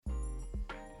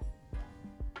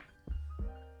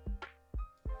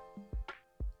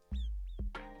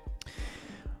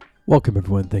Welcome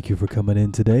everyone, thank you for coming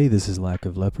in today. This is Lack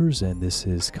of Lepers and this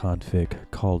is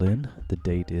Config Called In. The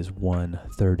date is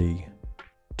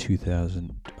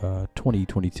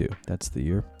 1/30/2022. That's the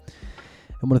year.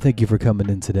 I want to thank you for coming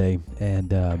in today,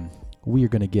 and we are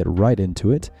going to get right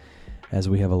into it as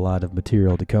we have a lot of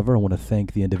material to cover. I want to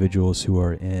thank the individuals who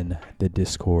are in the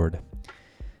Discord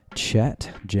chat,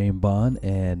 James Bond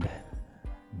and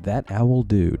that owl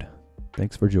dude.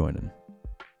 Thanks for joining.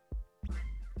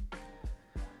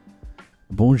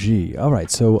 Bonjour. All right,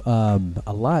 so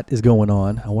a lot is going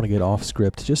on. I want to get off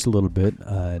script just a little bit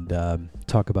and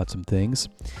talk about some things.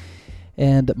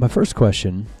 And my first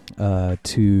question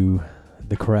to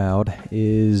the crowd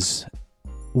is,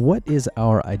 what is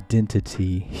our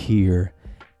identity here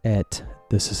at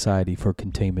the Society for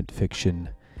Containment Fiction,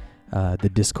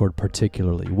 the Discord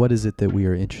particularly? What is it that we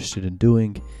are interested in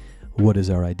doing? What is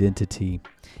our identity?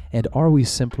 And are we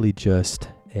simply just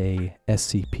a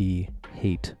SCP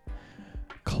hate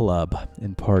club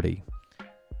and party?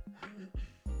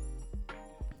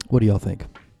 What do y'all think?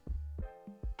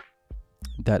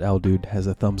 That owl dude has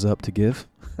a thumbs up to give.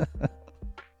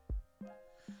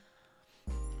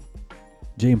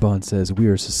 Jane Bond says, we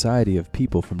are a society of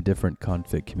people from different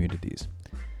conflict communities.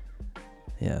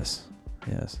 Yes,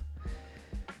 yes.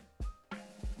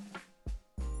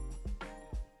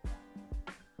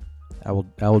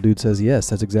 Owl dude says,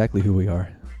 yes, that's exactly who we are.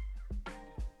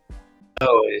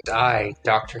 Oh, it's I,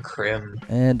 Dr. Krim.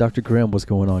 And Dr. Krim, what's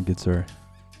going on, good sir?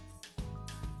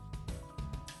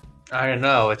 I don't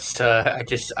know, I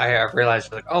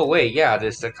realized, like, oh wait, yeah,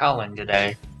 there's the Colin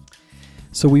today.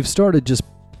 So we've started just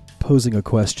posing a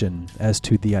question as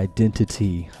to the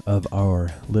identity of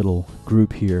our little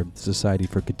group here, Society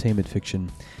for Containment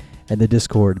Fiction, and the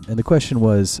Discord. And the question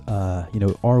was, are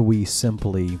we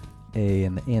simply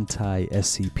an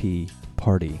anti-SCP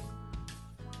party?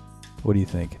 What do you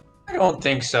think? I don't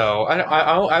think so.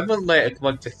 I wouldn't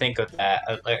like to think of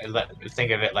that.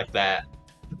 Think of it like that.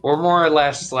 We're more or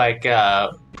less like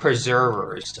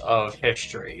preservers of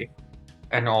history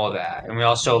and all that, and we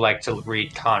also like to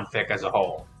read confic as a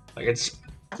whole. Like it's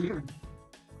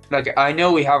like I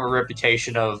know we have a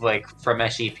reputation of like from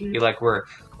SCP, like we're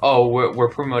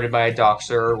promoted by a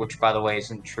doxer, which by the way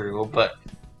isn't true, but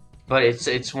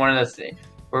it's one of the things.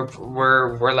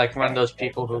 We're like one of those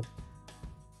people who.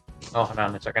 Oh, hold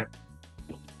on a second.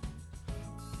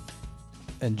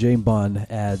 And Jane Bond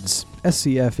adds,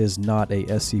 SCF is not a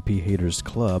SCP haters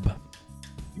club. ...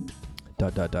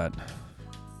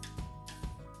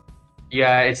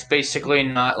 Yeah, it's basically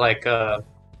not like an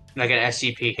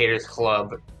SCP haters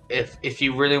club. If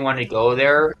you really want to go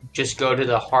there, just go to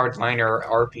the hardliner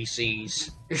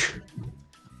RPCs.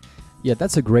 Yeah,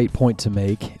 that's a great point to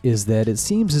make, is that it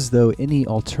seems as though any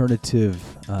alternative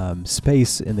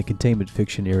space in the containment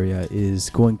fiction area is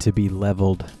going to be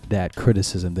leveled that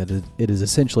criticism, that it is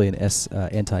essentially an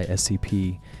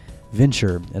anti-SCP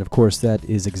venture. And of course, that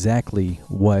is exactly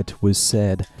what was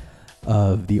said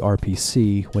of the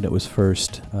RPC when it was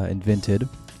first invented.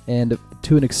 And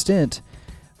to an extent,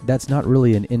 that's not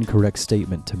really an incorrect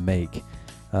statement to make.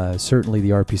 Certainly,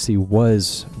 the RPC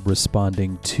was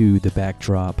responding to the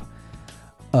backdrop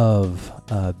of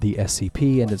the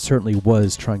SCP, and it certainly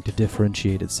was trying to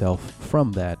differentiate itself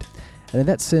from that. And in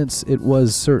that sense, it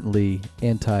was certainly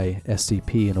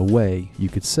anti-SCP in a way, you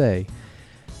could say.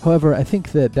 However, I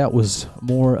think that was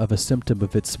more of a symptom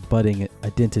of its budding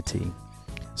identity.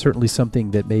 Certainly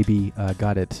something that maybe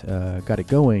got it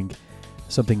going.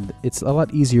 Something it's a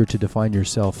lot easier to define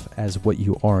yourself as what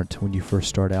you aren't when you first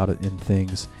start out in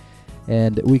things.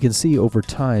 And we can see over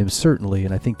time, certainly,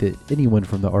 and I think that anyone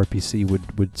from the RPC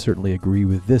would certainly agree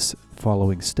with this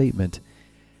following statement,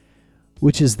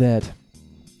 which is that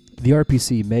the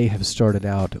RPC may have started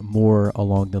out more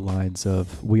along the lines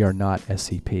of, we are not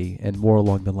SCP, and more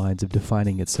along the lines of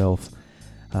defining itself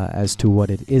as to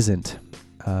what it isn't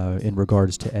in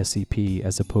regards to SCP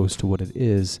as opposed to what it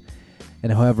is.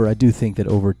 And however, I do think that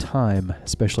over time,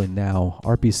 especially now,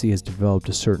 RPC has developed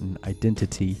a certain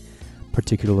identity,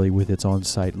 particularly with its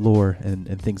on-site lore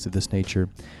and things of this nature,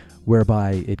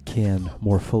 whereby it can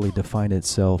more fully define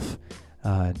itself,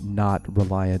 not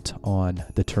reliant on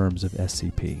the terms of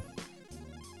SCP.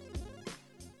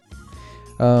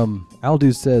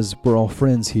 Aldu says, we're all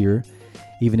friends here,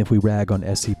 even if we rag on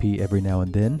SCP every now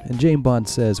and then. And Jane Bond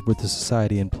says, with the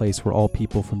society in place where all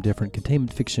people from different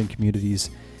containment fiction communities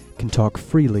can talk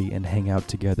freely and hang out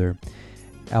together.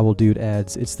 Owl Dude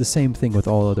adds, it's the same thing with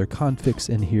all other confics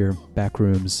in here,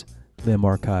 backrooms, limb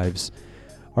archives,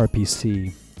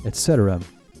 RPC, etc.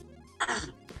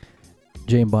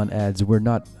 Jane Bond adds, we are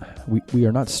not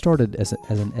started as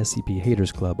an SCP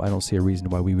haters club. I don't see a reason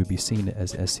why we would be seen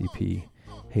as SCP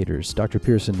haters. Dr.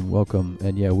 Pearson, welcome.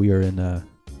 And yeah, we're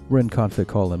in conflict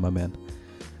call-in, my man.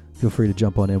 Feel free to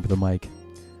jump on in with a mic.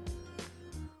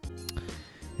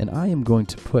 And I'm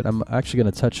actually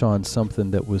going to touch on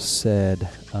something that was said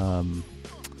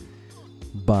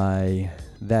by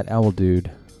that owl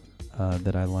dude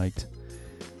that I liked,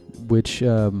 which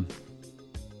is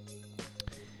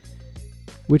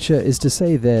to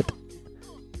say that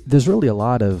there's really a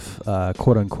lot of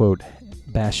quote-unquote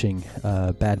bashing,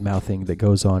 bad-mouthing that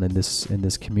goes on in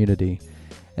this community.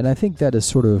 And I think that is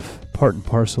sort of part and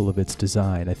parcel of its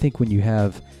design. I think when you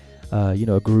have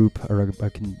a group or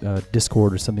a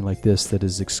Discord or something like this that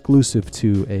is exclusive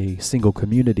to a single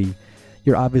community,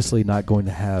 you're obviously not going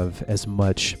to have as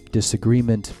much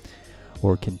disagreement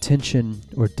or contention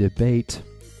or debate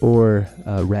or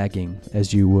ragging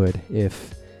as you would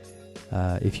if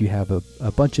you have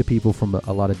a bunch of people from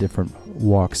a lot of different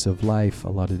walks of life, a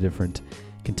lot of different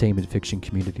containment fiction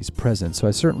communities present. So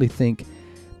I certainly think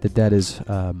that is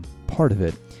part of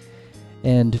it.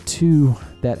 And to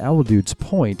that owl dude's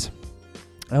point,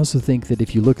 I also think that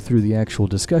if you look through the actual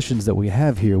discussions that we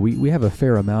have here, we have a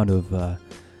fair amount of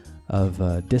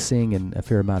dissing and a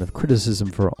fair amount of criticism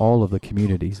for all of the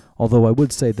communities. Although I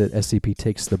would say that SCP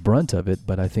takes the brunt of it,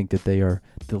 but I think that they are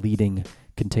the leading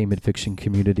containment fiction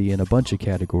community in a bunch of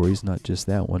categories, not just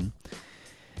that one.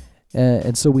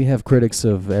 And so we have critics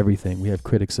of everything. We have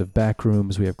critics of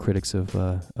backrooms. We have critics of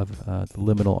the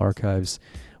liminal archives.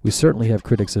 We certainly have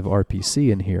critics of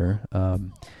RPC in here.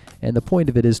 And the point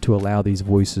of it is to allow these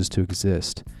voices to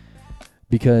exist.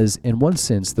 Because in one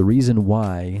sense, the reason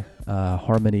why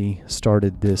Harmony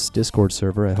started this Discord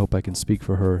server, I hope I can speak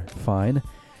for her fine,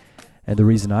 and the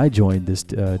reason I joined this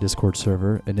Discord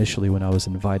server initially when I was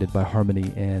invited by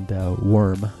Harmony and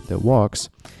Worm that walks,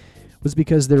 was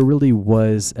because there really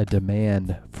was a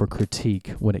demand for critique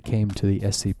when it came to the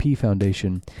SCP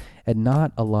Foundation and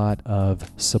not a lot of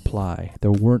supply.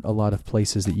 There weren't a lot of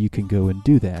places that you can go and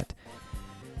do that.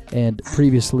 And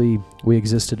previously, we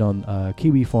existed on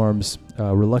Kiwi Farms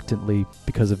reluctantly.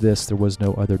 Because of this, there was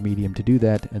no other medium to do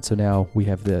that, and so now we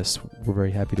have this. We're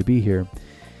very happy to be here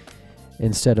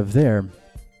instead of there.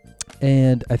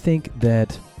 And I think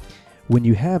that when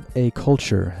you have a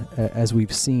culture, as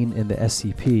we've seen in the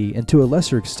SCP, and to a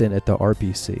lesser extent at the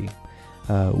RPC,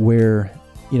 where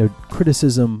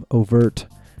criticism, overt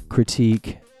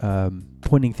critique,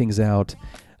 pointing things out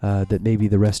that maybe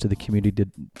the rest of the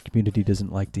community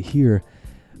doesn't like to hear.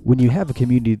 When you have a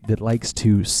community that likes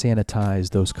to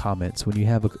sanitize those comments, when you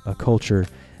have a culture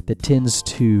that tends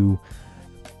to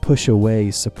push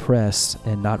away, suppress,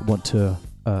 and not want to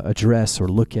address or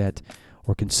look at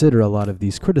or consider a lot of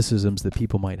these criticisms that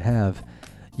people might have,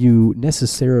 you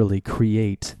necessarily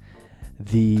create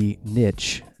the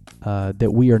niche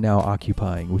that we are now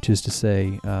occupying, which is to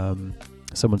say,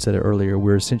 someone said it earlier,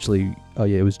 we're essentially,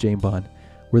 it was Jane Bond,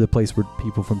 we're the place where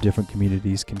people from different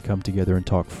communities can come together and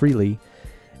talk freely.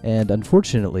 And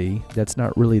unfortunately, that's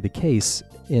not really the case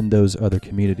in those other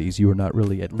communities. You are not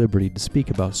really at liberty to speak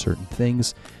about certain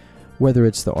things, whether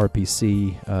it's the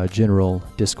RPC general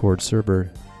Discord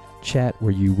server chat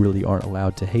where you really aren't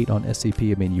allowed to hate on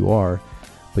SCP. I mean, you are,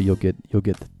 but you'll get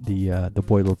the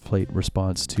boilerplate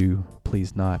response to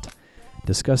please not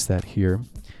discuss that here.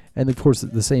 And of course,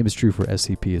 the same is true for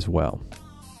SCP as well.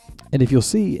 And if you'll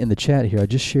see in the chat here, I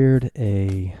just shared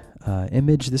a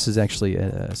image. This is actually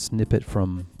a snippet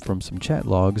from some chat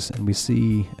logs, and we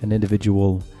see an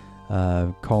individual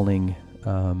calling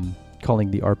the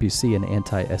RPC an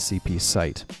anti-SCP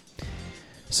site.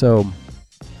 So,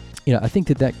 I think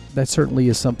that certainly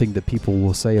is something that people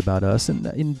will say about us,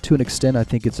 and to an extent, I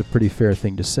think it's a pretty fair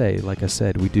thing to say. Like I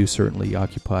said, we do certainly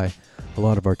occupy a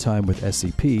lot of our time with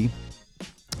SCP.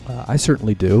 I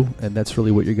certainly do, and that's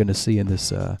really what you're going to see in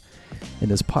this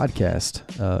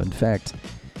podcast. In fact,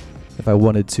 if I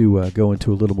wanted to go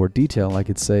into a little more detail, I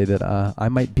could say that I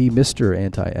might be Mr.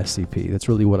 Anti-SCP. That's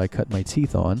really what I cut my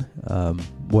teeth on.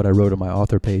 What I wrote on my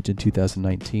author page in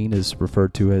 2019 is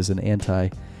referred to as an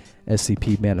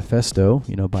anti-SCP manifesto,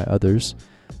 by others,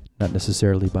 not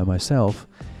necessarily by myself.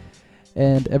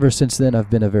 And ever since then, I've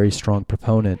been a very strong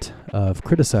proponent of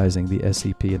criticizing the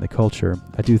SCP and the culture.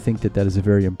 I do think that is a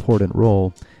very important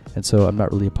role, and so I'm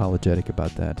not really apologetic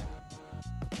about that.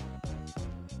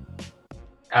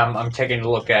 I'm taking a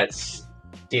look at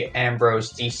the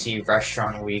Ambrose DC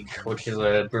Restaurant Week, which is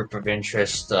a group of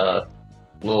interest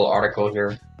little article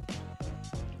here.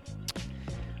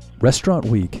 Restaurant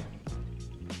Week.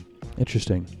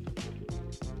 Interesting.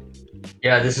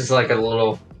 Yeah, this is like a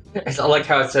little... I like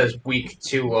how it says week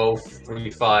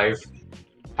 2035.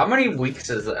 How many weeks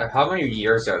is that? How many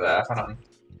years are that? Hold on.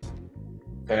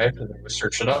 Okay, let's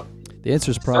search it up. The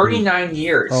answer is probably 39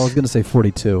 years. Oh, I was going to say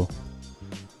 42.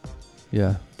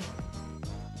 Yeah.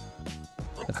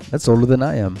 That's older than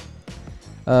I am.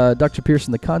 Dr.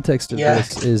 Pearson, the context of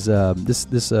this is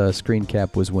this screen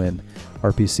cap was when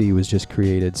RPC was just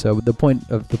created. So the point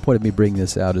of me bringing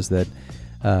this out is that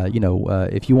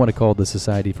if you want to call the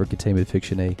Society for Containment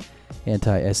Fiction a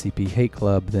anti-SCP hate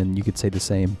club, then you could say the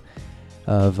same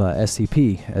of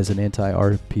SCP as an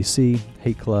anti-RPC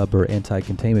hate club or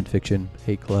anti-containment fiction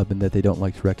hate club, and that they don't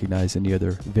like to recognize any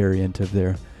other variant of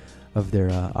their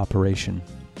operation.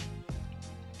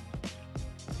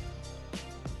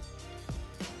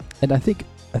 And I think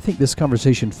this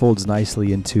conversation folds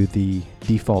nicely into the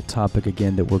default topic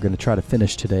again that we're going to try to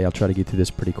finish today. I'll try to get through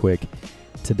this pretty quick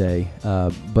today.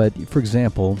 But for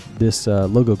example, this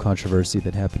logo controversy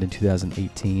that happened in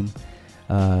 2018,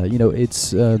 it's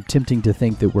tempting to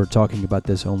think that we're talking about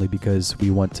this only because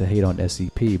we want to hate on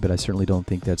SCP, but I certainly don't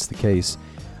think that's the case.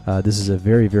 This is a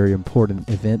very, very important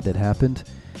event that happened,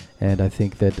 and I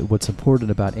think that what's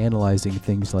important about analyzing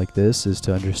things like this is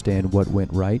to understand what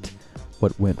went right,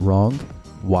 what went wrong,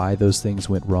 why those things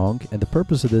went wrong, and the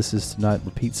purpose of this is to not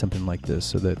repeat something like this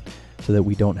so that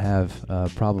we don't have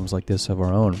problems like this of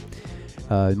our own.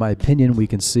 In my opinion, we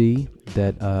can see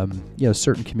that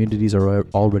certain communities are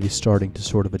already starting to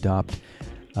sort of adopt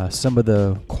some of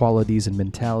the qualities and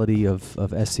mentality of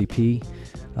SCP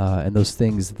and those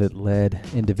things that led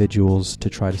individuals to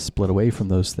try to split away from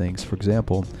those things. For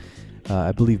example,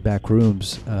 I believe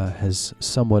Backrooms has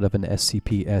somewhat of an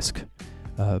SCP-esque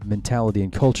mentality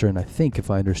and culture, and I think,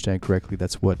 if I understand correctly,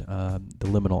 that's what the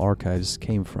Liminal Archives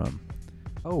came from.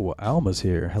 Oh, Alma's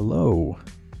here. Hello.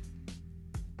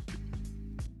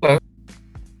 Hello.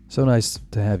 So nice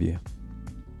to have you.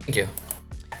 Thank you.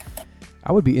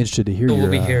 I would be interested to hear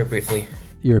We'll be here briefly.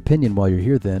 Your opinion while you're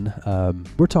here then.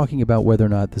 We're talking about whether or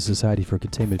not the Society for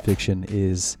Containment Fiction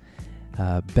is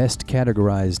best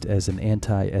categorized as an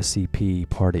anti-SCP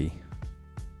party.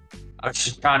 I was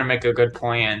just trying to make a good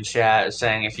point in chat,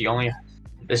 saying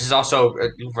this is also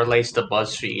relates to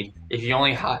BuzzFeed. If you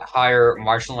only hire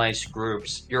marginalized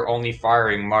groups, you're only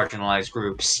firing marginalized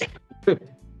groups.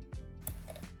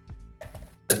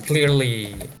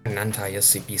 Clearly, an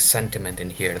anti-SCP sentiment in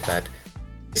here that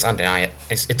it's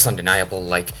undeniable.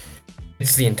 Like,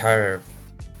 it's the entire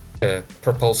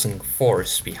propulsing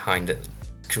force behind the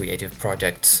creative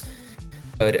projects.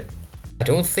 But I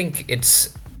don't think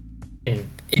it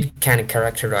can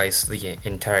characterize the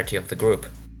entirety of the group.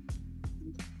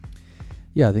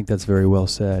 Yeah, I think that's very well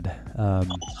said.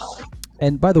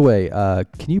 And by the way,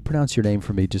 can you pronounce your name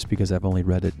for me just because I've only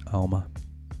read it, Alma?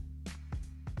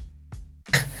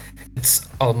 It's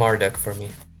Almarduk for me.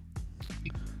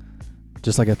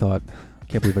 Just like I thought.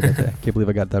 Can't believe I got that. Can't believe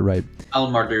I got that right.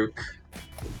 Almarduk.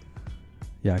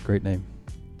 Yeah, great name.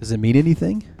 Does it mean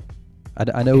anything?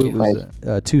 I know it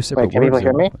was two separate words. Can people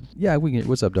hear me? Yeah, we can.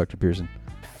 What's up, Dr. Pearson?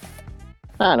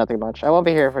 Nothing much. I won't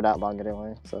be here for that long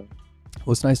anyway, so.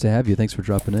 Well, it's nice to have you. Thanks for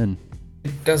dropping in.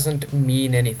 It doesn't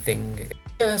mean anything.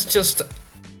 It's just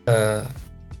a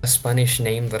Spanish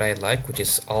name that I like, which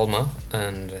is Alma,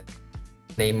 and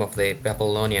name of the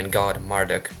Babylonian god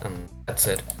Marduk, and that's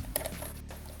it.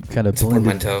 Kind of it's blended.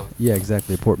 Portmanteau. Yeah,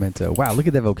 exactly, a portmanteau. Wow, look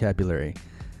at that vocabulary.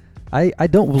 I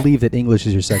don't believe that English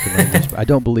is your second language. I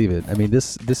don't believe it. I mean,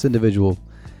 this individual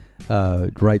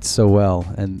writes so well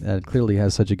and clearly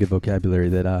has such a good vocabulary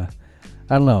that I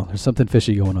don't know. There's something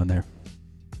fishy going on there.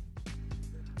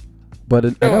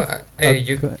 But go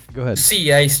ahead.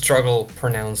 See, I struggle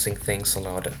pronouncing things a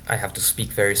lot. I have to speak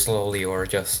very slowly or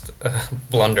just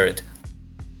blunder it.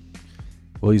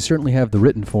 Well, you certainly have the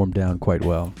written form down quite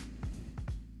well.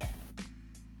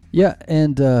 Yeah,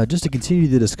 and just to continue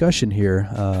the discussion here,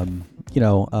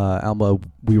 Alma,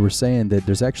 we were saying that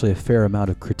there's actually a fair amount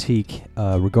of critique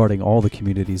regarding all the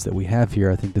communities that we have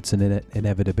here. I think that's an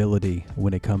inevitability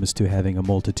when it comes to having a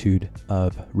multitude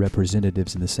of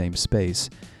representatives in the same space.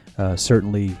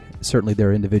 Certainly there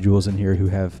are individuals in here who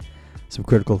have some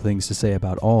critical things to say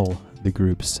about all the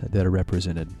groups that are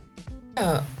represented.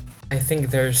 Yeah, I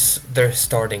think there's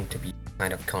starting to be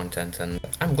kind of content, and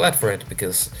I'm glad for it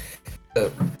because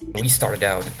we started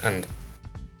out, and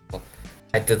well,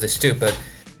 I did this too, but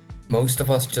most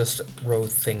of us just wrote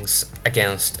things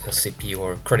against SCP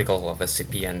or critical of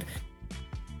SCP, and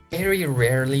very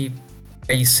rarely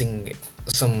facing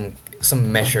some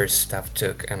measures staff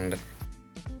took. And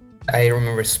I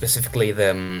remember specifically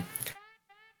the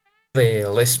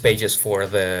list pages for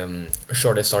the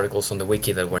shortest articles on the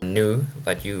wiki that were new,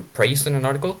 that you praised in an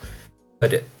article,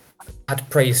 but that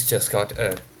praise just got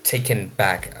taken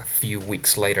back a few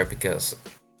weeks later because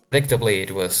predictably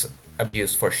it was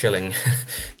abused for shilling.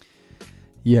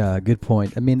 Yeah, good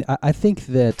point. I mean, I think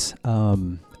that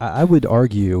I would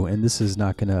argue, and this is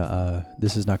not gonna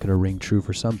ring true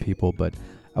for some people, but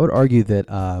I would argue that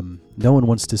no one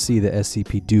wants to see the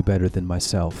SCP do better than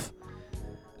myself.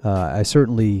 I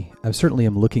certainly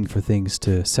am looking for things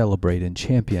to celebrate and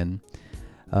champion.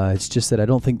 It's just that I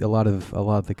don't think a lot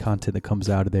of the content that comes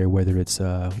out of there, whether it's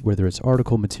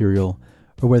article material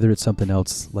or whether it's something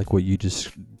else like what you just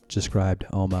described,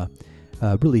 Alma,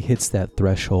 really hits that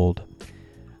threshold.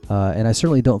 And I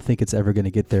certainly don't think it's ever going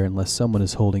to get there unless someone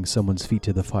is holding someone's feet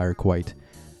to the fire quite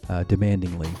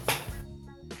demandingly.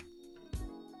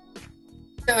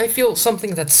 Yeah, I feel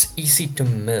something that's easy to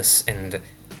miss in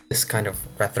this kind of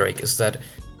rhetoric is that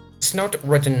it's not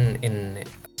written in a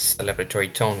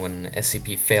celebratory tone when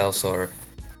SCP fails, or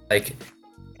like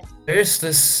there's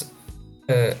this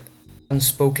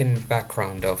unspoken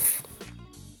background of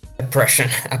oppression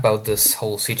about this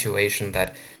whole situation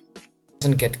that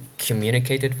doesn't get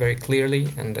communicated very clearly,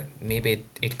 and maybe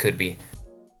it could be.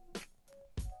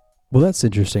 Well, that's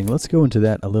interesting. Let's go into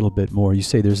that a little bit more. You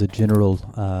say there's a general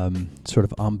sort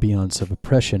of ambiance of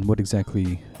oppression. What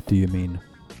exactly do you mean?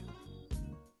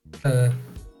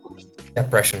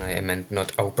 Oppression, I meant,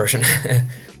 not oppression.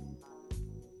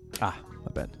 My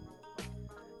bad.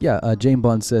 Yeah, Jane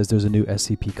Bond says there's a new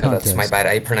SCP contest. That's my bad.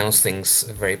 I pronounce things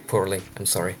very poorly. I'm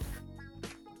sorry.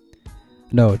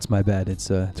 No, it's my bad. It's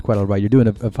quite all right. You're doing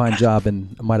a fine job,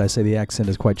 and might I say the accent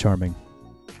is quite charming.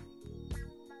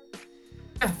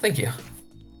 Thank you.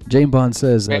 Jane Bond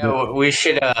says... we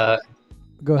should...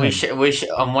 Go ahead. We should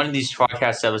on one of these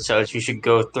podcast episodes, we should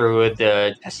go through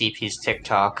the SCP's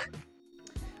TikTok.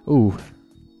 Ooh,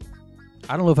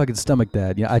 I don't know if I can stomach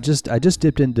that. Yeah, I just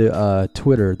dipped into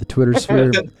Twitter, the Twitter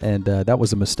sphere, and that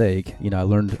was a mistake. I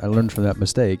learned from that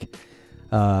mistake.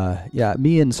 Yeah,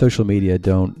 me and social media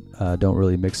don't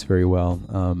really mix very well,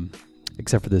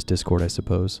 except for this Discord, I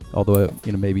suppose. Although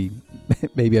maybe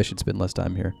I should spend less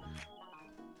time here.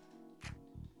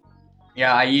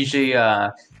 Yeah, I usually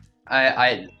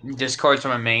I Discord's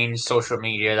my main social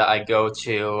media that I go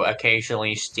to.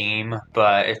 Occasionally Steam,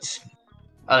 but it's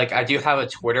I do have a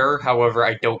Twitter. However,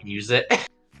 I don't use it.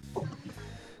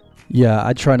 Yeah,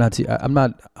 I try not to. I'm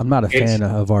not a fan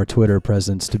of our Twitter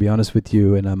presence, to be honest with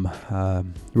you, and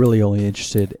I'm really only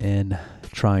interested in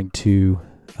trying to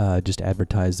just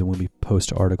advertise them when we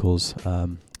post articles.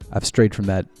 I've strayed from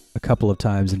that a couple of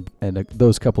times, and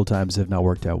those couple of times have not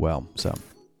worked out well. So,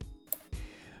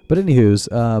 but anywho's,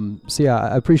 so yeah,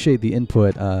 I appreciate the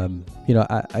input. I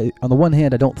on the one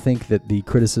hand, I don't think that the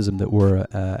criticism that we're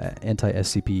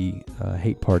anti-SCP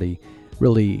hate party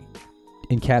really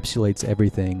encapsulates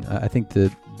everything. I think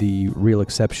that the real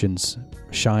exceptions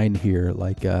shine here,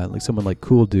 like someone like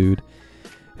Cool Dude,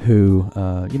 who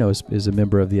is a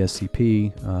member of the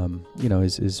SCP,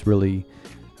 is really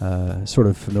sort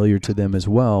of familiar to them as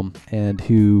well, and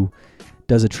who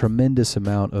does a tremendous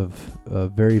amount of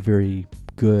very, very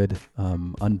good,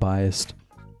 unbiased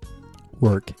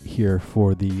work here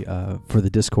for the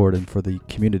Discord and for the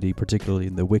community, particularly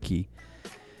in the wiki.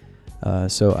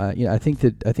 So I think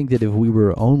that if we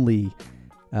were only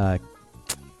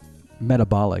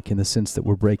metabolic in the sense that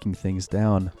we're breaking things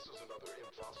down,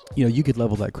 you could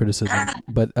level that criticism,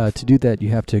 but to do that, you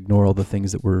have to ignore all the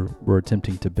things that we're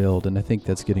attempting to build, and I think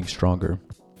that's getting stronger.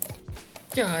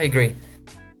 Yeah, I agree.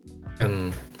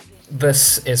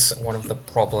 This is one of the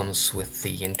problems with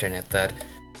the internet, that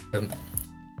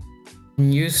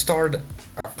when you start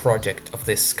a project of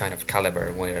this kind of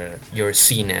caliber, where you're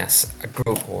seen as a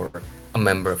group or a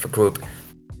member of a group,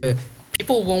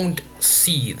 people won't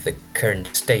see the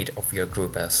current state of your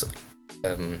group as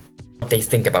what they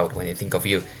think about when they think of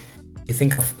you. They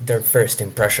think of their first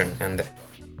impression, and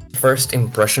the first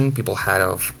impression people had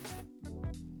of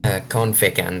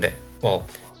config and, well,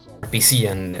 RPC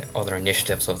and other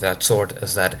initiatives of that sort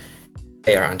is that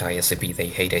they are anti-SCP, they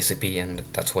hate SCP, and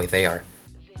that's why they are.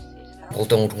 People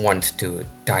don't want to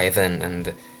dive in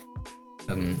and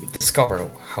discover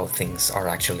how things are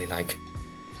actually like.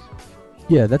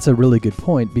 Yeah, that's a really good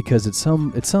point, because at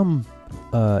some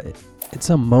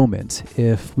moment,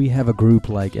 if we have a group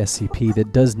like SCP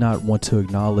that does not want to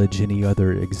acknowledge any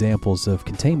other examples of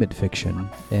containment fiction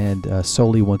and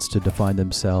solely wants to define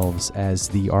themselves as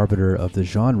the arbiter of the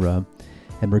genre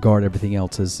and regard everything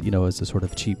else as as a sort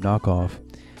of cheap knockoff,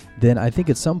 then I think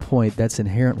at some point that's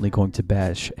inherently going to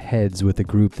bash heads with a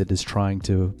group that is trying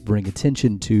to bring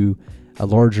attention to a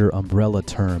larger umbrella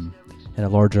term and a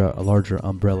larger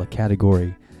umbrella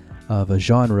category of a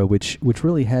genre which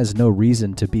really has no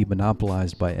reason to be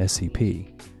monopolized by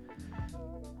SCP.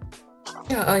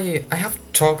 Yeah, I have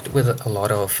talked with a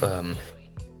lot of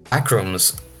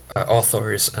backrooms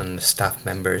authors and staff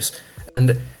members,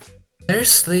 And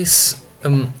there's this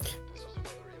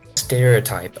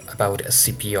stereotype about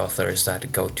SCP authors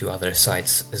that go to other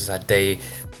sites is that they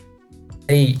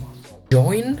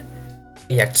join,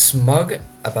 they act smug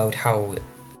about how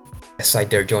a site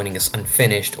they're joining is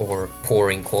unfinished or poor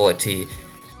in quality,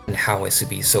 and how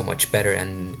SCP is so much better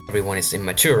and everyone is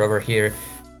immature over here.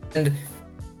 And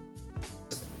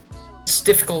it's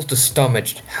difficult to stomach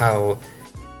how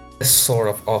this sort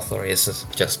of author is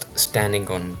just standing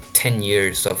on 10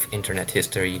 years of internet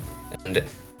history and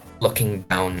looking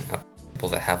down at people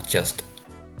that have just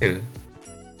 2.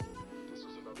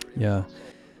 Yeah.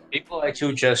 People like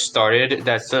who just started.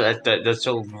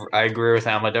 I agree with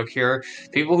Amaduk here.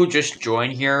 People who just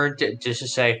join here just to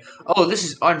say, "Oh, this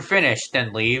is unfinished,"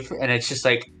 then leave, and it's just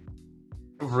like,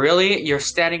 really, you're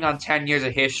standing on 10 years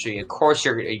of history. Of course,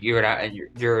 you're not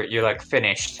you're like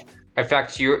finished. In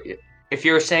fact, if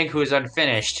you're saying who is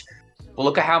unfinished, well,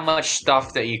 look at how much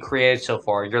stuff that you created so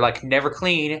far. You're like never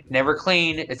clean, never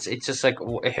clean. It's just like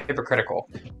hypocritical.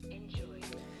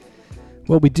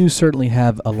 Well, we do certainly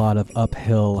have a lot of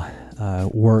uphill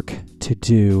work to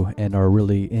do, and are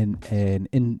really in an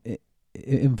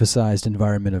emphasized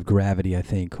environment of gravity, I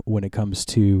think, when it comes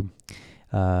to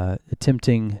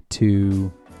attempting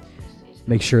to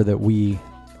make sure that we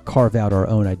carve out our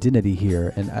own identity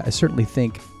here. And I certainly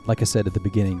think, like I said at the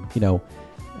beginning,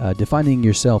 defining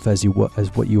yourself as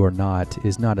what you are not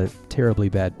is not a terribly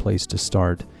bad place to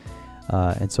start.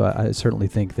 And so I certainly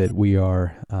think that we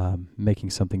are making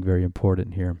something very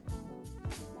important here.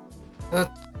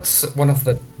 That's one of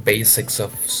the basics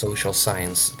of social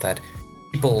science, that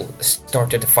people start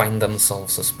to define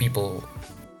themselves as people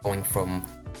going from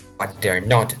what they're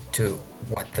not to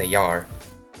what they are.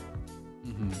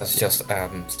 Mm-hmm. That's just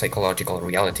psychological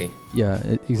reality. Yeah,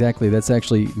 exactly. That's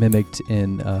actually mimicked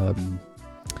in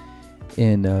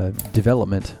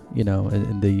development,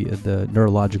 in the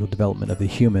neurological development of the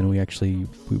human. We actually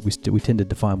we tend to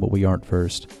define what we aren't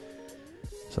first.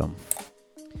 So,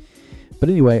 but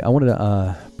anyway, I wanted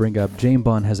to bring up, Jane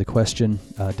Bond has a question.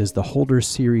 Does the Holder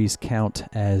series count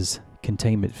as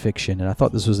containment fiction? And I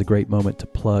thought this was a great moment to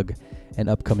plug an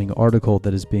upcoming article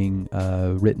that is being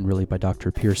written really by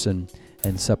Dr. Pearson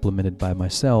and supplemented by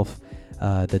myself,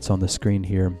 that's on the screen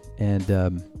here.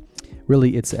 And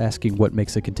really, it's asking what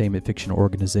makes a containment fiction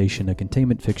organization a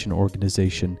containment fiction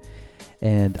organization.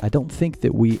 And I don't think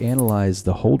that we analyze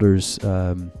the Holders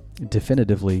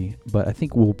definitively, but I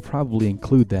think we'll probably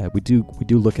include that. We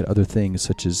do look at other things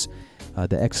such as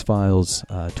the X-Files,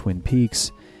 Twin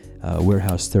Peaks,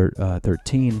 Warehouse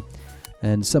 13,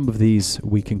 and some of these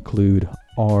we conclude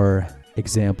are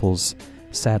examples,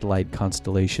 satellite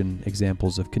constellation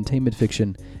examples of containment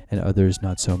fiction, and others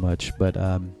not so much. But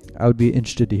I would be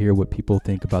interested to hear what people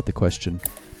think about the question,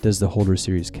 does the Holder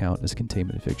series count as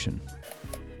containment fiction?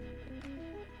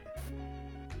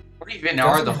 What even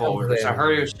are the Holders? I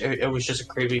heard it was just a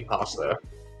creepypasta.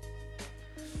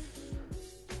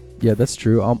 Yeah, that's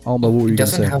true. Alma, what were you going to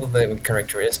say? It doesn't have the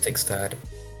characteristics that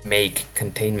make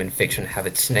containment fiction have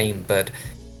its name, but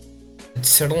it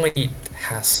certainly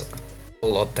has a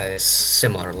lot that is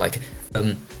similar, like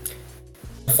the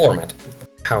format,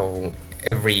 how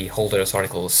every Holders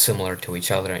article is similar to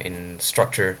each other in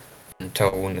structure and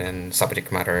tone and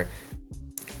subject matter.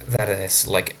 That is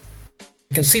like,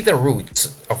 you can see the roots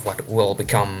of what will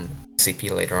become SCP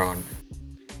later on.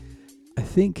 I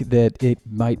think that it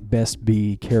might best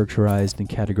be characterized and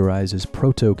categorized as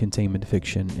proto-containment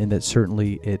fiction, in that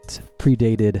certainly it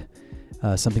predated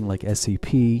something like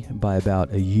SCP by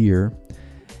about a year.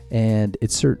 And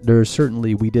there's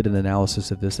certainly, we did an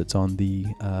analysis of this. It's on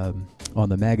the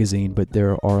magazine, but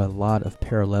there are a lot of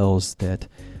parallels that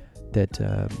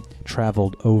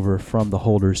traveled over from the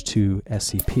Holders to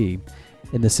SCP,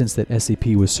 in the sense that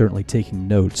SCP was certainly taking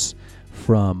notes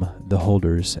from the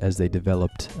Holders as they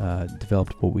developed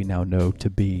what we now know to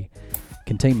be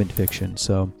containment fiction.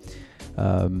 So,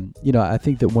 I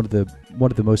think that one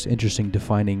of the most interesting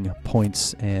defining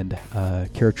points and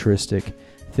characteristic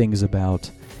things about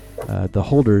the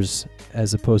Holders,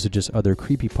 as opposed to just other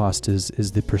creepypastas,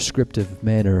 is the prescriptive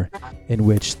manner in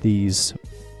which these,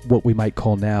 what we might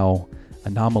call now,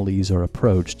 anomalies are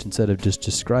approached. Instead of just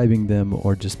describing them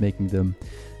or just making them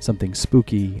something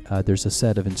spooky, there's a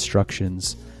set of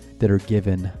instructions that are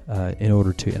given in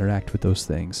order to interact with those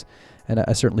things. And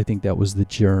I certainly think that was the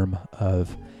germ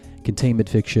of containment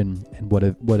fiction, and what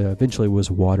eventually was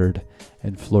watered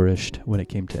and flourished when it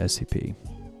came to SCP.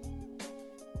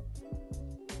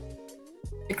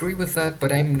 I agree with that,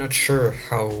 but I'm not sure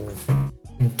how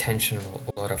intentional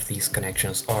a lot of these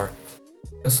connections are.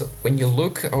 Because when you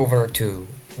look over to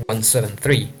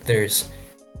 173, there's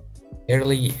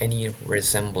barely any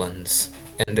resemblance,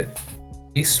 and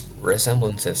these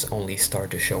resemblances only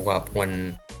start to show up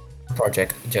when a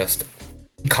project just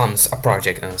becomes a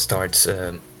project and starts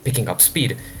picking up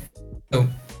speed. So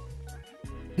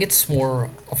it's more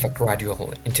of a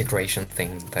gradual integration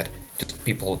thing that just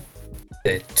people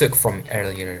took from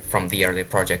the earlier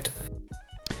project,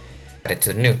 added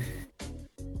to the new.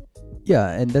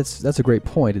 Yeah, and that's a great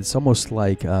point. It's almost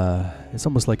like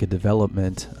a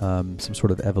development, some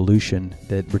sort of evolution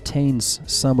that retains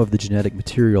some of the genetic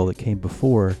material that came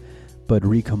before, but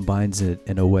recombines it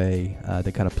in a way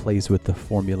that kind of plays with the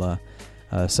formula.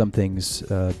 Some things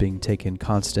being taken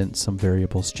constant, some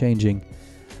variables changing,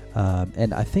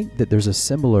 and I think that there's a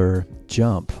similar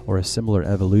jump or a similar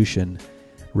evolution,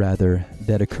 rather,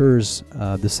 that occurs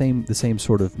the same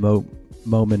sort of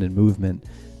moment and movement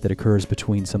that occurs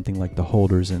between something like the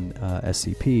holders and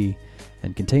SCP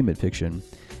and containment fiction,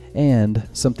 and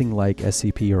something like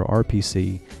SCP or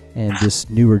RPC and this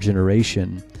newer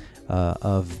generation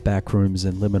of backrooms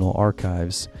and liminal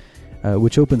archives,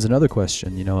 which opens another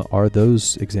question. You know, are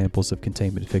those examples of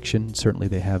containment fiction? Certainly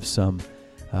they have some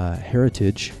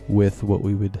heritage with what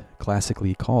we would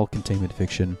classically call containment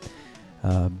fiction,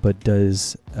 but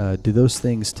do those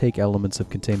things take elements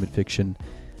of containment fiction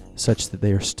such that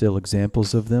they are still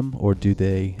examples of them, or do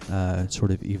they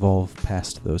sort of evolve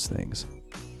past those things?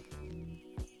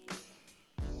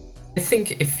 I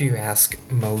think if you ask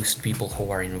most people who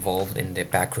are involved in the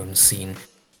backroom scene,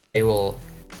 they will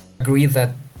agree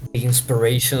that the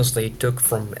inspirations they took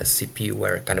from SCP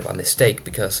were kind of a mistake,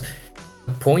 because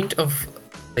the point of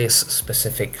this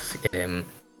specific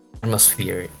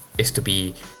atmosphere is to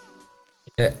be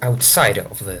outside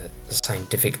of the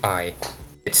scientific eye.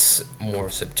 It's more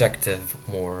subjective,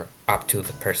 more up to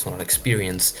the personal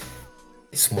experience.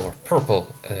 It's more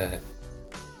purple.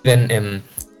 Then you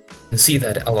can see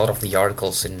that a lot of the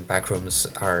articles in Backrooms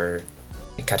are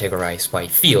categorized by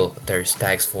feel. There's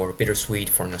tags for bittersweet,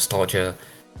 for nostalgia,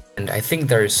 and I think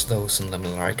there's those in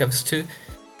Liminal Archives too.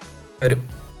 But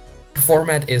the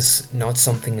format is not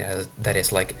something that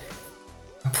is like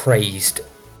praised,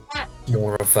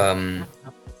 more of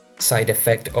side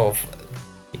effect of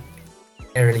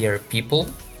earlier people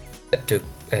that took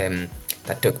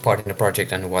part in the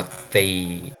project and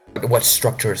what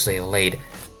structures they laid.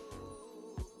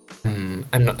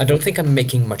 I don't think I'm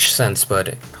making much sense,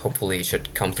 but hopefully it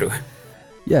should come through.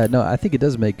 Yeah, no, I think it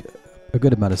does make a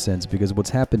good amount of sense, because what's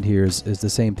happened here is the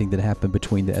same thing that happened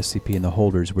between the SCP and the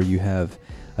holders, where you have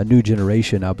a new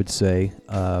generation, I would say,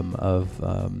 of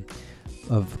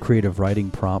creative writing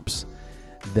prompts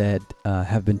that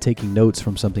have been taking notes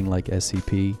from something like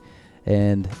SCP.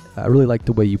 And I really like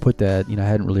the way you put that. You know, I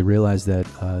hadn't really realized that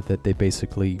that they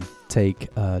basically take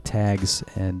tags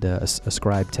and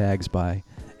ascribe tags by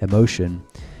emotion,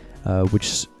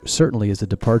 which certainly is a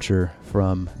departure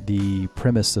from the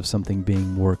premise of something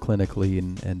being more clinically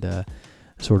and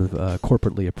sort of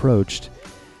corporately approached.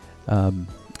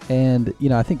 And you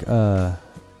know, I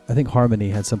think Harmony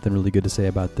had something really good to say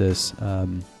about this.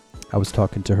 I was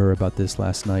talking to her about this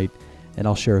last night, and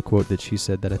I'll share a quote that she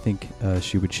said that I think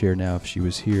she would share now if she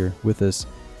was here with us.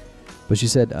 But she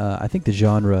said, I think the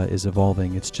genre is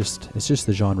evolving. It's just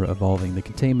the genre evolving. The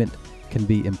containment can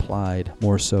be implied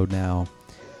more so now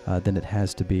than it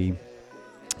has to be.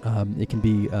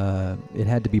 It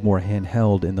had to be more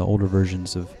handheld in the older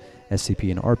versions of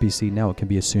SCP and RPC. Now it can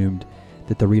be assumed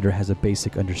that the reader has a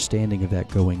basic understanding of that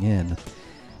going in.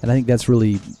 And I think that's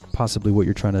really possibly what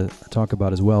you're trying to talk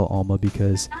about as well, Alma,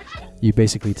 because you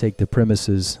basically take the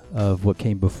premises of what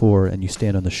came before and you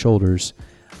stand on the shoulders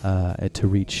to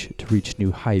reach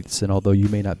new heights. And although you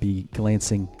may not be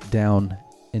glancing down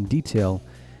in detail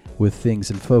with things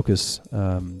in focus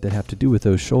that have to do with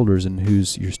those shoulders and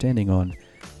whose you're standing on,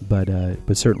 but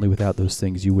certainly without those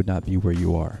things, you would not be where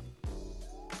you are.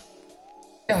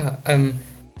 Yeah,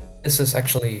 this is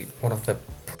actually one of the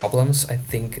problems I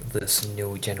think this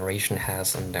new generation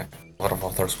has, and a lot of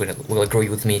authors will agree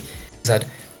with me, is that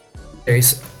there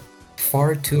is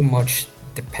far too much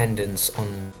dependence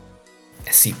on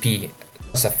SCP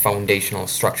as a foundational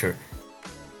structure.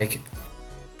 Like,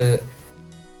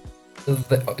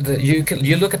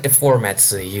 you look at the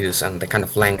formats they use and the kind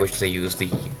of language they use,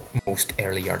 the most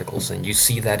early articles, and you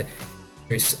see that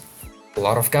there's a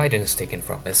lot of guidance taken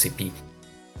from SCP.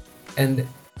 And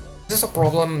this is a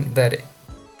problem that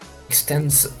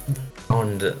extends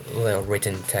beyond the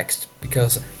written text,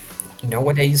 because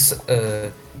nowadays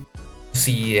you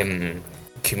see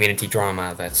community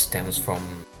drama that stems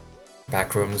from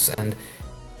backrooms, and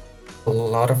a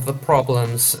lot of the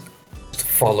problems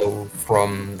follow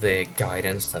from the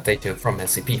guidance that they took from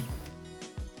SCP.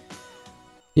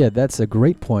 Yeah, that's a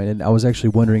great point, and I was actually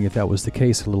wondering if that was the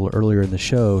case a little earlier in the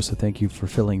show, so thank you for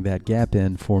filling that gap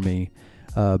in for me.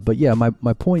 But yeah,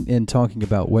 my point in talking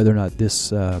about whether or not this,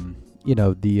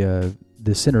 the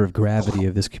center of gravity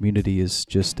of this community is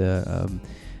just a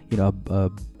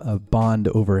bond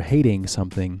over hating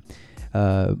something.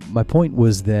 My point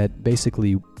was that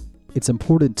basically it's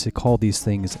important to call these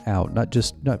things out, not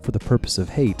for the purpose of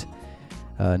hate,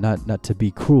 not to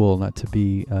be cruel, not to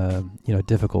be a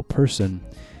difficult person,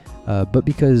 but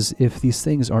because if these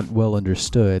things aren't well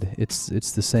understood, it's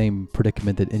the same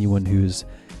predicament that anyone who's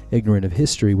ignorant of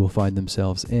history will find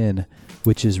themselves in,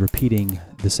 which is repeating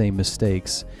the same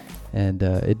mistakes. And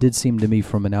it did seem to me,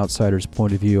 from an outsider's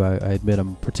point of view, I admit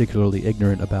I'm particularly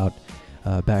ignorant about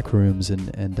backrooms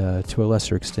and to a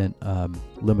lesser extent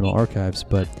liminal archives,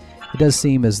 but it does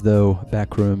seem as though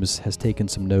Backrooms has taken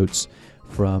some notes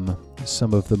from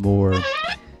some of the more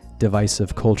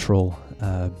divisive cultural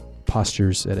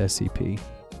postures at SCP.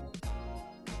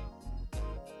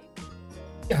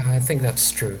 Yeah, I think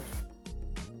that's true.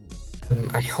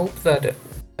 I hope that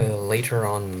later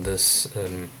on this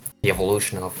the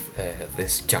evolution of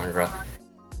this genre,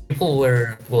 people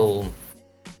will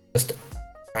just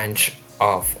branch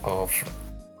off of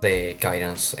the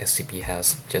guidance SCP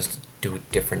has, just do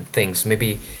different things.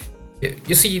 Maybe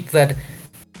you see that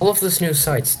all of these new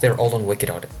sites, they're all on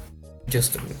Wikidot,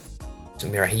 just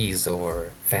Mirahiz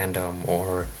or Fandom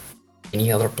or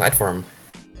any other platform.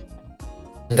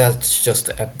 And that's just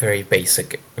a very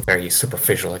basic, very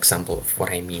superficial example of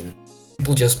what I mean.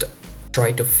 People just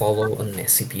try to follow an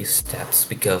SCP steps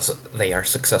because they are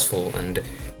successful, and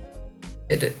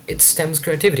it stems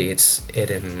creativity.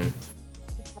 It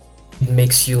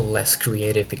makes you less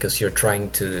creative because you're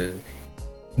trying to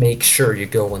make sure you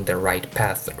go on the right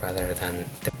path rather than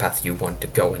the path you want to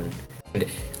go in. And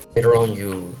later on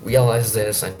you realize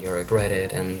this and you regret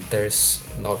it, and there's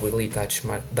not really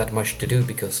that much to do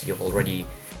because you've already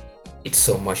laid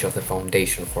so much of the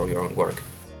foundation for your own work.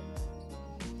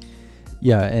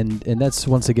 Yeah, and that's,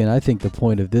 once again, I think the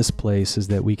point of this place is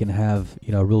that we can have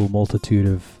a real multitude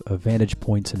of vantage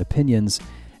points and opinions,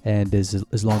 and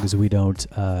as long as we don't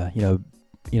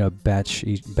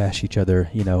bash each other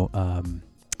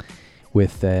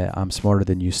with I'm smarter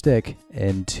than you stick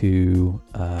into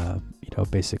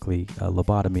basically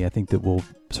lobotomy, I think that we'll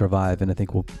survive, and I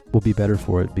think we'll be better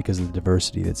for it because of the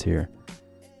diversity that's here.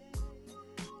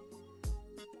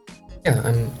 Yeah,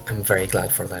 I'm very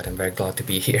glad for that. I'm very glad to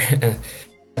be here.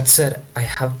 That said, I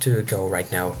have to go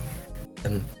right now.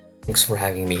 Thanks for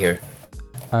having me here.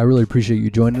 I really appreciate you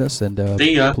joining us, and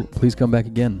See ya. Please come back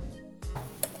again.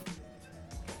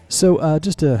 So,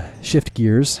 just to shift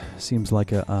gears, seems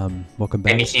like a welcome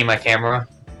back. Can you see my camera?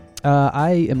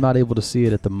 I am not able to see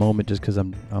it at the moment just because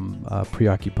I'm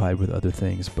preoccupied with other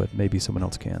things, but maybe someone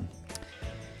else can.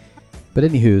 But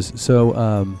anywho's,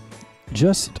 so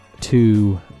just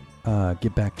to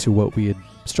get back to what we had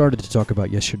started to talk about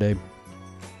yesterday,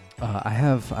 I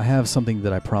have something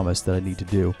that I promised that I need to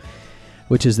do,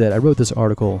 which is that I wrote this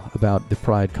article about the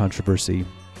Pride controversy.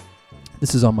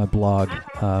 This is on my blog.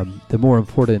 The more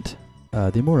important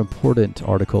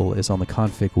article is on the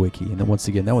config wiki, and then once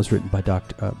again, that was written by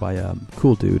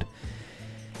Cool Dude.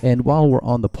 And while we're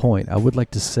on the point, I would like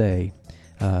to say,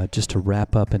 just to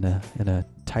wrap up in a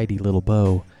tidy little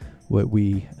bow, what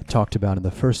we talked about in the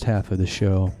first half of the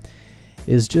show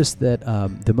is just that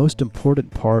the most important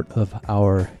part of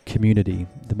our community,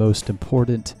 the most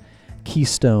important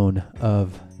keystone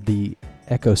of the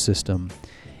ecosystem,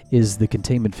 is the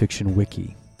Containment Fiction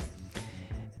Wiki.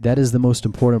 That is the most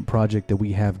important project that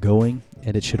we have going,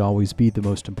 and it should always be the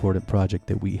most important project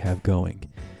that we have going.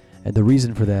 And the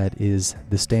reason for that is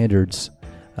the standards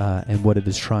and what it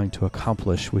is trying to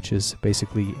accomplish, which is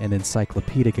basically an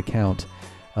encyclopedic account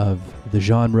of the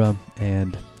genre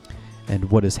and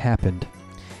what has happened.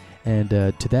 And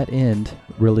to that end,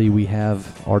 really, we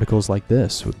have articles like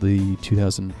this with the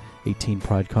 2018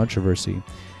 Pride controversy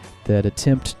that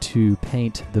attempt to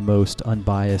paint the most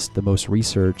unbiased, the most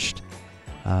researched,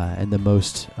 and the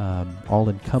most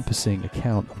all-encompassing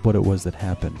account of what it was that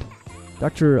happened.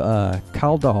 Dr.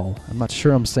 Kaldal, I'm not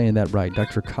sure I'm saying that right,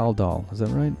 Dr. Kaldal, is that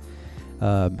right?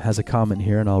 Has a comment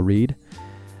here, and I'll read.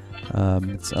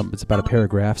 It's about a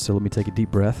paragraph, so let me take a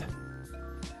deep breath.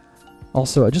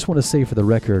 Also, I just want to say for the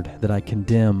record that I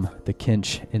condemn the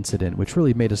Kinch incident, which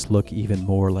really made us look even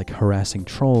more like harassing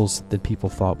trolls than people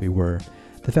thought we were.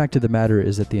 The fact of the matter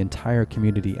is that the entire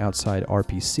community outside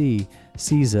RPC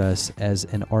sees us as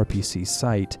an RPC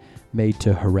site made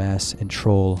to harass and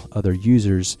troll other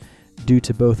users due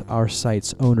to both our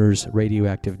site's owner's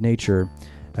radioactive nature,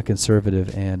 a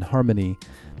conservative, and Harmony,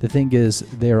 The thing is,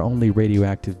 they are only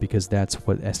radioactive because that's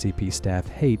what SCP staff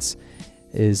hates,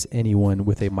 is anyone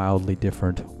with a mildly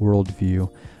different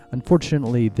worldview.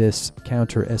 Unfortunately, this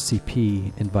counter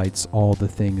SCP invites all the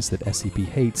things that SCP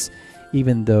hates,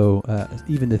 even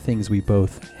the things we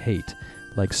both hate,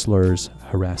 like slurs,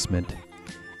 harassment,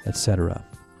 etc.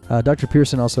 Dr.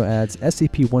 Pearson also adds,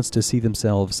 SCP wants to see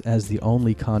themselves as the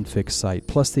only confic site,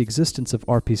 plus the existence of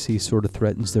RPC sort of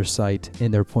threatens their site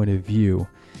in their point of view.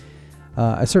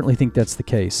 I certainly think that's the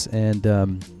case, and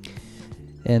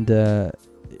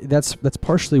that's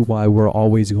partially why we're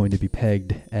always going to be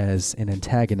pegged as an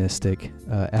antagonistic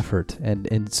effort. And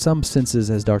in some senses,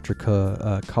 as Dr.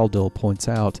 Caldwell points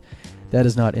out, that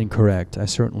is not incorrect. I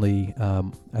certainly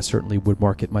would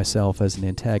market myself as an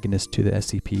antagonist to the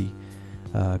SCP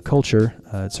culture.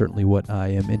 It's certainly what I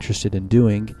am interested in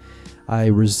doing. I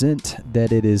resent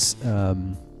that it is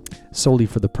solely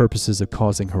for the purposes of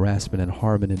causing harassment and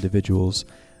harm in individuals.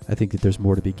 I think that there's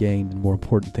more to be gained and more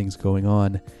important things going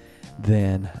on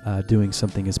than doing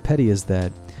something as petty as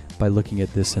that by looking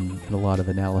at this in a lot of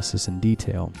analysis and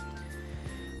detail.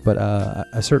 But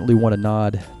I certainly want to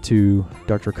nod to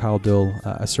Dr. Caldwell.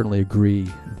 I certainly agree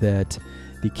that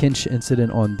the Kinch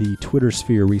incident on the Twitter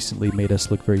sphere recently made us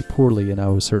look very poorly, and I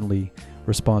was certainly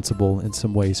responsible in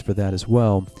some ways for that as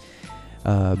well.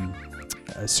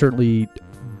 I certainly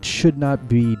should not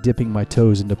be dipping my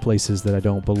toes into places that I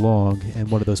don't belong, and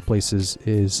one of those places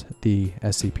is the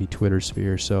SCP Twitter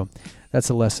sphere. So that's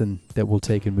a lesson that we'll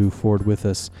take and move forward with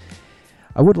us.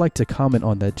 I would like to comment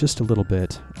on that just a little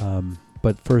bit,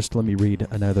 but first let me read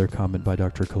another comment by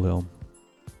Dr. Khalil.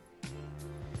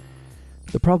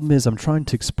 The problem is I'm trying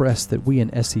to express that we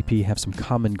in SCP have some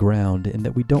common ground and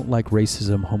that we don't like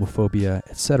racism, homophobia,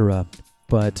 etc.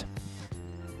 But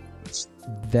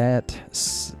that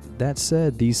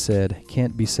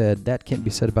can't be said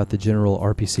about the general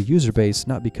RPC user base,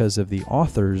 not because of the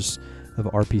authors of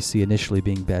RPC initially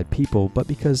being bad people, but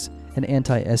because an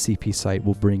anti-SCP site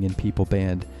will bring in people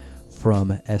banned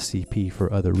from SCP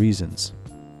for other reasons.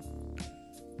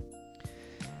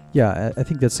 Yeah, I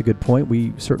think that's a good point.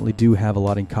 We certainly do have a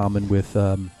lot in common with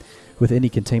any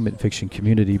containment fiction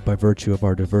community by virtue of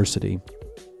our diversity.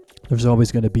 There's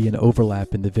always going to be an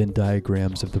overlap in the Venn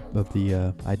diagrams of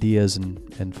the ideas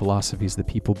and philosophies that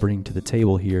people bring to the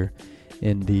table here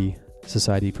in the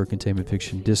Society for Containment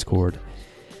Fiction Discord.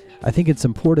 I think it's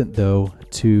important, though,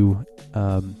 to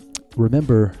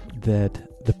remember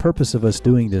that the purpose of us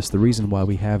doing this, the reason why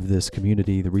we have this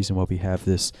community, the reason why we have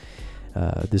this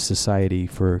Society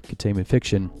for Containment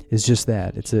Fiction is just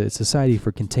that. It's a society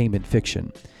for containment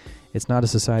fiction. It's not a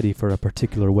society for a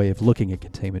particular way of looking at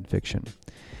containment fiction.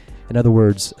 In other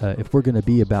words, if we're going to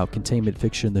be about containment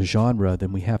fiction, the genre,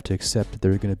 then we have to accept that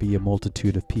there are going to be a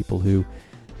multitude of people who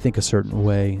think a certain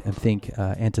way and think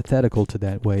antithetical to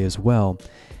that way as well.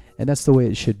 And that's the way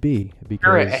it should be. Because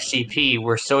here at SCP,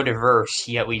 we're so diverse,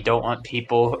 yet we don't want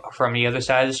people from the other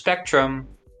side of the spectrum.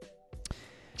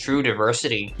 True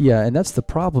diversity. Yeah, and that's the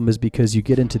problem, is because you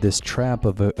get into this trap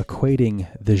of equating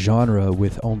the genre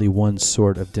with only one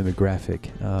sort of demographic,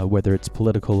 whether it's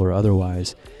political or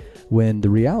otherwise, when the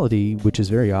reality, which is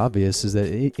very obvious, is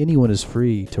that anyone is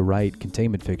free to write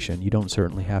containment fiction. You don't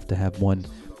certainly have to have one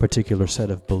particular set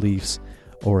of beliefs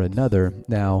or another.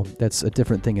 Now, that's a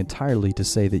different thing entirely to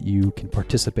say that you can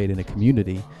participate in a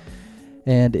community.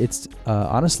 And it's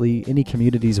honestly any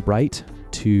community's right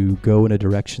to go in a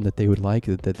direction that they would like,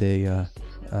 that they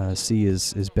see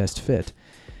is best fit.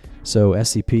 So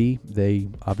SCP, they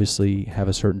obviously have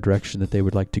a certain direction that they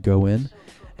would like to go in,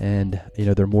 and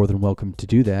they're more than welcome to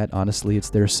do that. Honestly,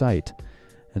 it's their site,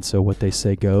 and so what they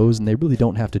say goes, and they really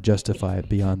don't have to justify it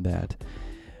beyond that.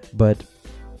 But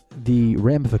the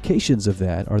ramifications of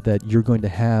that are that you're going to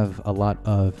have a lot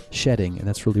of shedding, and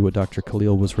that's really what Dr.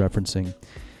 Khalil was referencing.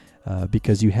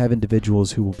 Because you have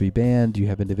individuals who will be banned, you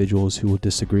have individuals who will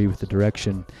disagree with the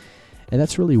direction, and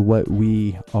that's really what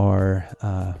we are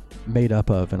made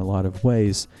up of in a lot of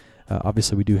ways.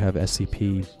 Obviously, we do have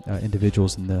SCP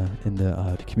individuals in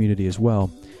the community as well,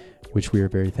 which we are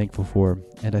very thankful for,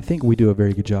 and I think we do a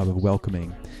very good job of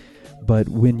welcoming. But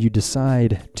when you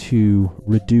decide to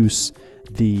reduce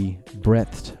the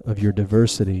breadth of your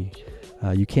diversity,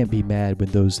 you can't be mad when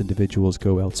those individuals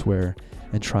go elsewhere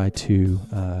and try to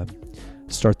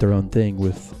start their own thing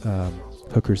with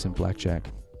hookers and blackjack.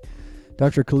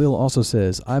 Dr. Khalil also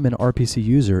says, I'm an RPC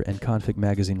user and Config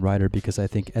magazine writer because I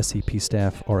think SCP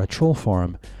staff are a troll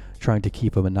farm trying to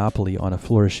keep a monopoly on a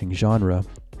flourishing genre.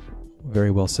 Very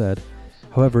well said.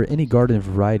 However, any garden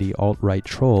variety alt-right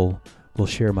troll will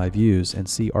share my views and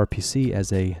see RPC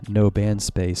as a no-ban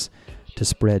space to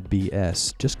spread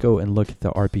BS. Just go and look at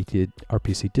the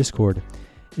RPC Discord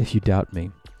if you doubt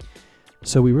me.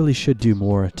 So we really should do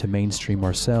more to mainstream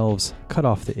ourselves, cut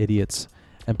off the idiots,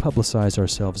 and publicize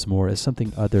ourselves more as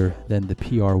something other than the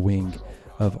PR wing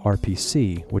of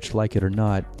RPC, which, like it or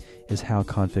not, is how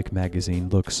Convict Magazine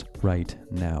looks right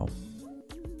now.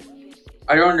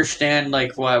 I don't understand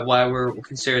why we're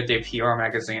considered the PR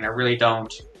magazine. I really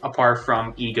don't, apart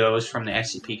from egos from the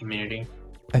SCP community.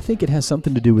 I think it has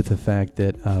something to do with the fact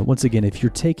that, once again, if you're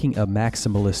taking a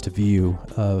maximalist view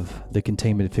of the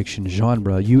containment fiction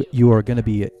genre, you are going to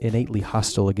be innately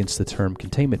hostile against the term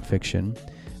containment fiction,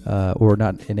 or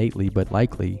not innately, but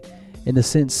likely, in the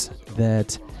sense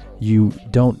that you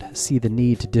don't see the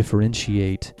need to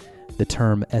differentiate the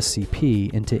term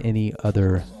SCP into any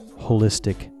other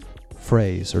holistic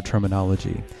phrase or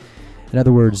terminology. In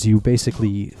other words, you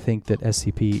basically think that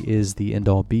SCP is the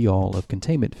end-all be-all of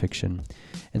containment fiction.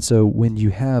 And so when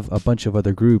you have a bunch of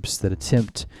other groups that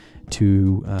attempt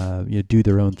to do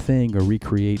their own thing or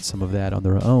recreate some of that on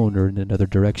their own or in another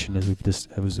direction,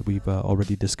 as we've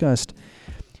already discussed,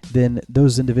 then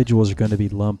those individuals are going to be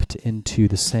lumped into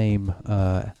the same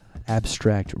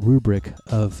abstract rubric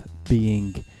of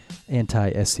being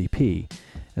anti-SCP.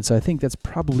 And so I think that's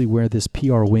probably where this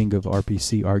PR wing of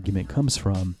RPC argument comes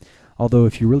from. Although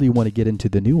if you really want to get into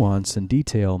the nuance and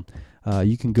detail,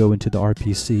 you can go into the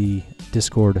RPC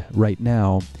Discord right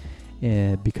now,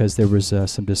 because there was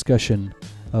some discussion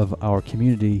of our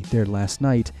community there last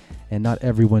night, and not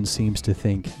everyone seems to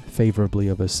think favorably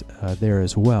of us there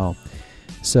as well.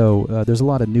 So there's a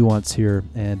lot of nuance here,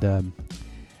 and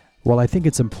while I think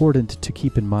it's important to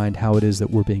keep in mind how it is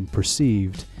that we're being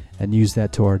perceived and use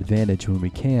that to our advantage when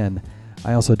we can,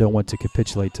 I also don't want to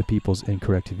capitulate to people's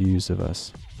incorrect views of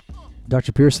us.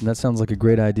 Dr. Pearson, that sounds like a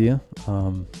great idea.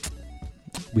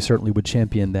 We certainly would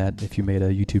champion that if you made a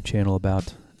YouTube channel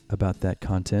about that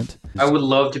content. I would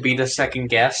love to be the second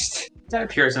guest that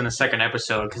appears in the second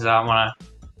episode, because I want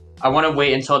to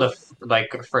wait until the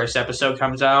first episode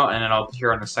comes out, and then I'll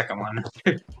appear on the second one.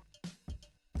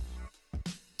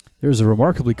 There's a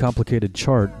remarkably complicated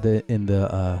chart in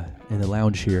the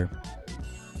lounge here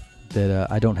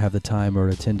that I don't have the time or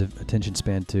attention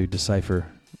span to decipher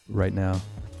right now.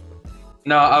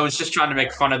 No, I was just trying to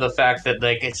make fun of the fact that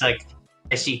it's like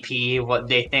SCP, what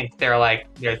they think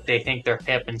they think they're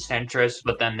hip and centrist,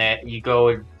 but then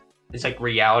it's like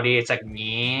reality, it's like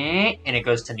meh, and it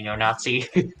goes to neo-Nazi.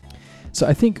 So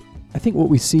I think what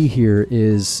we see here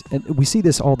is, and we see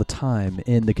this all the time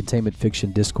in the containment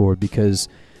fiction Discord, because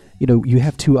you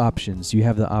have two options. You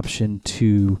have the option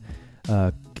to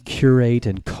curate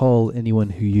and cull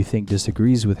anyone who you think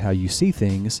disagrees with how you see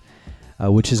things,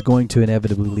 which is going to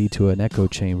inevitably lead to an echo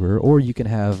chamber, or you can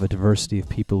have a diversity of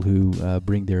people who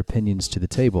bring their opinions to the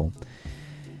table.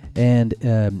 And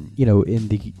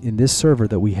in this server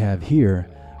that we have here,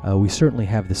 we certainly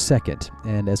have the second,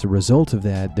 and as a result of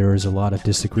that, there is a lot of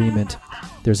disagreement.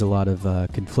 There's a lot of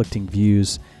conflicting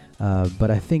views,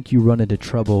 but I think you run into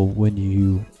trouble when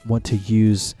you want to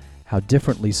use how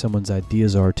differently someone's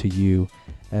ideas are to you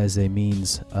as a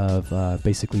means of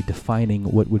basically defining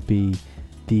what would be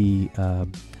the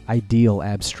ideal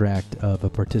abstract of a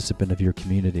participant of your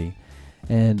community.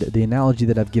 And the analogy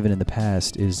that I've given in the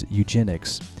past is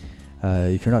eugenics.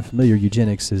 If you're not familiar,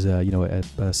 eugenics is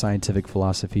a scientific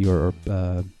philosophy or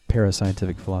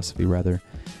parascientific philosophy rather,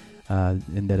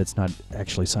 in that it's not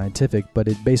actually scientific, but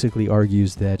it basically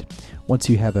argues that once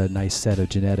you have a nice set of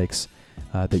genetics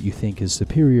that you think is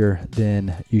superior,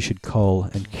 then you should cull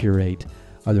and curate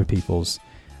other people's.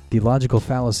 The logical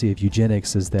fallacy of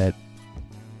eugenics is that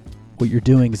what you're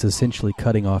doing is essentially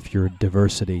cutting off your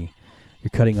diversity.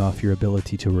 You're cutting off your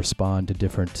ability to respond to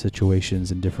different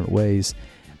situations in different ways,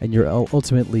 and you're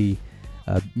ultimately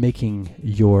making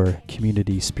your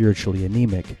community spiritually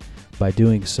anemic by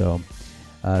doing so.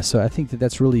 So I think that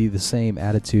that's really the same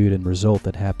attitude and result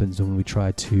that happens when we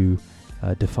try to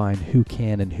define who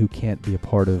can and who can't be a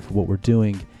part of what we're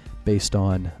doing based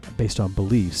on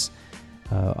beliefs.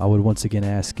 I would once again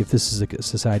ask, if this is a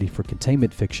society for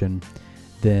containment fiction,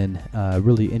 then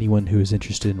really anyone who is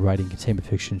interested in writing containment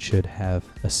fiction should have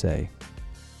a say.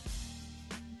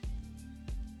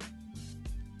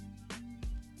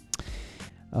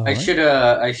 I should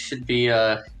always be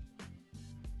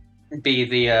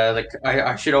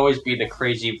the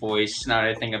crazy voice. Now that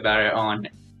I think about it, on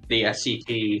the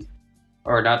SCP,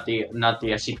 or not the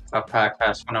SCP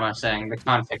podcast. What am I saying? The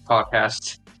Conflict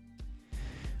podcast.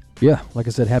 Yeah, like I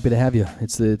said, happy to have you.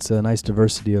 It's a nice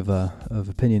diversity of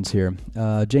opinions here.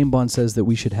 Jane Bond says that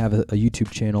we should have a YouTube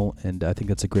channel, and I think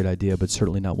that's a great idea, but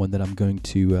certainly not one that I'm going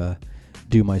to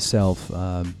do myself.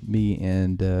 Me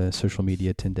and social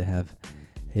media tend to have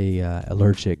a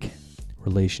allergic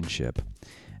relationship.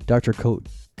 Dr.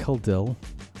 Kuldil,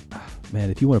 man,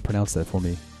 if you want to pronounce that for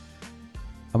me,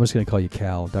 I'm just going to call you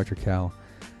Cal, Dr. Cal.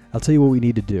 I'll tell you what we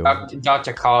need to do.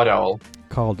 Dr. Caldwell.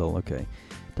 Caldwell, okay.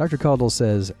 Dr. Caldwell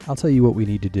says, I'll tell you what we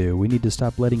need to do. We need to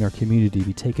stop letting our community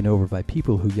be taken over by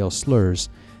people who yell slurs.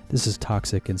 This is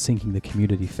toxic and sinking the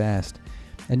community fast.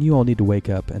 And you all need to wake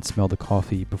up and smell the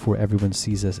coffee before everyone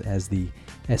sees us as the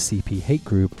SCP hate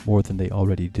group more than they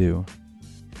already do.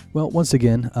 Well, once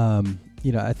again,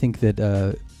 I think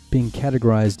that being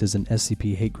categorized as an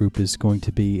SCP hate group is going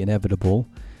to be inevitable,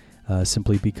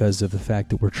 simply because of the fact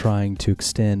that we're trying to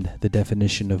extend the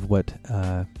definition of what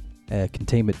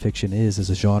containment fiction is as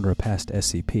a genre past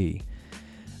SCP.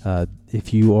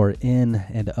 If you are in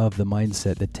and of the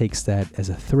mindset that takes that as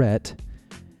a threat,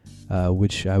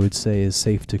 which I would say is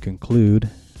safe to conclude,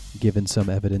 given some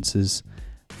evidences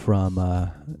from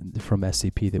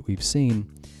SCP that we've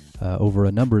seen over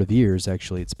a number of years.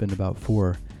 Actually, it's been about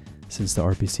 4 since the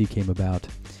RPC came about,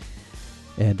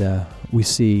 and we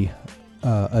see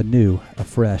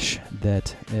afresh,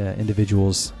 that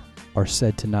individuals are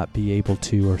said to not be able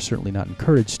to, or certainly not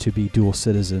encouraged to be, dual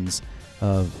citizens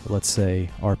of, let's say,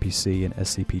 RPC and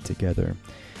SCP together.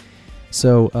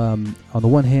 So, on the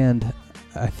one hand,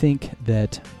 I think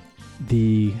that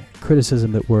the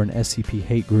criticism that we're an SCP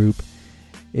hate group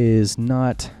is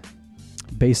not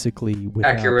basically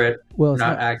without, accurate. Well, it's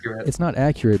not accurate. It's not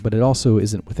accurate, but it also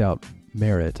isn't without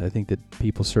merit. I think that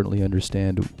people certainly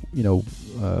understand,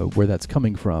 where that's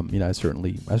coming from. I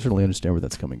certainly understand where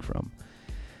that's coming from.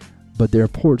 But there are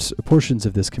portions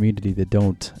of this community that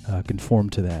don't conform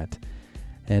to that,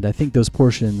 and I think those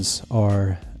portions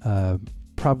are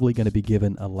probably going to be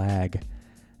given a lag,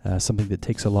 something that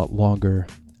takes a lot longer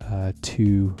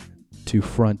to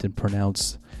front and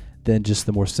pronounce than just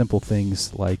the more simple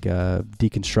things like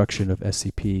deconstruction of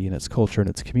SCP and its culture and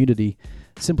its community,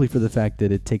 simply for the fact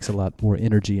that it takes a lot more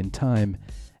energy and time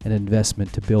and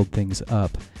investment to build things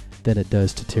up than it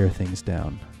does to tear things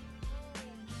down.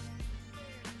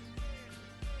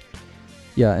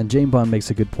 Yeah, and Jane Bond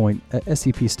makes a good point.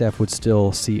 SCP staff would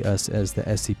still see us as the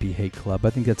SCP hate club.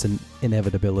 I think that's an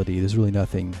inevitability. There's really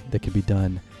nothing that can be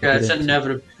done. Yeah, it's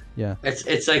inevitable. Yeah,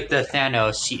 it's like the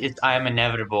Thanos. I am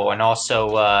inevitable, and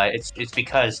also it's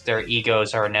because their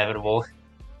egos are inevitable.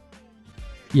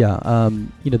 Yeah,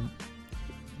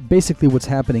 basically what's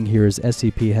happening here is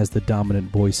SCP has the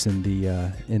dominant voice in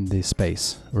the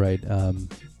space, right?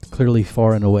 Clearly,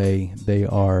 far and away, they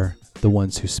are the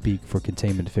ones who speak for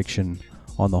containment fiction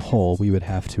on the whole. We would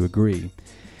have to agree.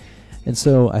 And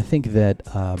so I think that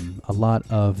a lot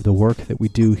of the work that we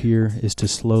do here is to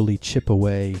slowly chip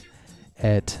away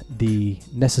at the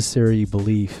necessary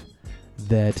belief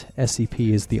that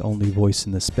SCP is the only voice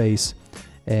in the space,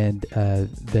 and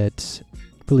that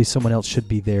really someone else should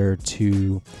be there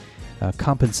to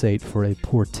compensate for a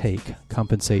poor take,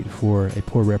 compensate for a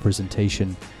poor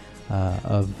representation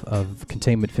of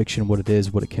containment fiction, what it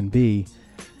is, what it can be,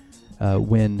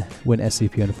 when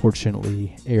SCP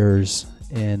unfortunately errs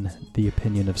in the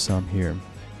opinion of some here.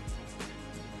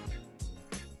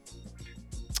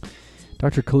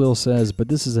 Dr. Khalil says, but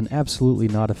this is an absolutely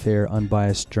not a fair,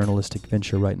 unbiased journalistic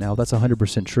venture right now. That's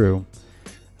 100% true.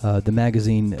 The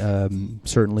magazine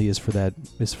certainly is for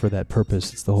that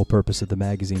purpose. It's the whole purpose of the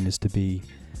magazine, is to be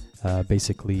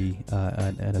basically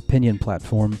an opinion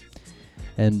platform.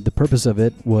 And the purpose of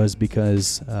it was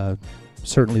because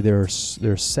certainly there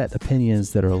are set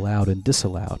opinions that are allowed and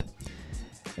disallowed.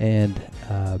 And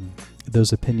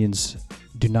those opinions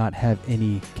do not have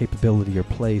any capability or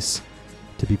place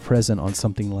to be present on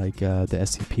something like the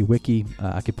SCP Wiki.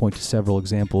 I could point to several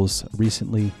examples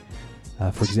recently.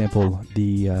 For example,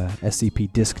 the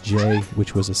SCP Disc J,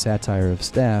 which was a satire of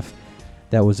staff,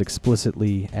 that was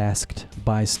explicitly asked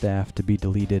by staff to be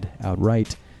deleted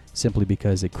outright, simply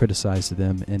because it criticized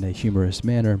them in a humorous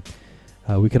manner.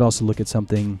 We could also look at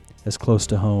something as close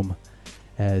to home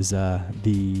as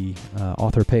the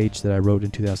author page that I wrote in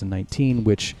 2019,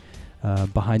 which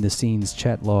behind the scenes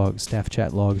staff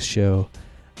chat logs show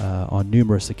on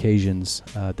numerous occasions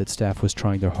that staff was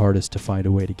trying their hardest to find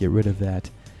a way to get rid of that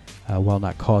while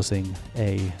not causing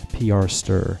a PR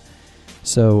stir.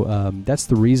 So that's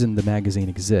the reason the magazine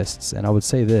exists. And I would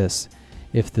say this: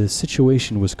 if the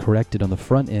situation was corrected on the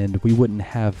front end, we wouldn't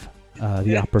have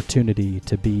the opportunity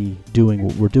to be doing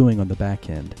what we're doing on the back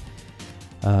end.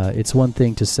 It's one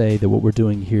thing to say that what we're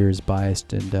doing here is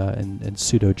biased and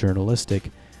pseudo-journalistic.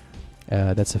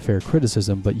 That's a fair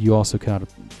criticism, but you also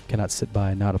cannot sit by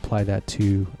and not apply that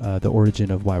to the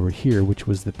origin of why we're here, which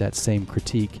was that same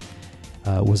critique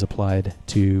is applied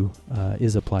to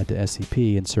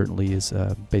SCP, and certainly is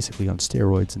basically on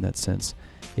steroids in that sense.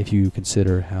 if you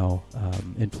consider how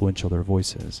influential their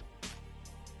voice is.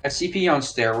 SCP on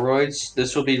steroids.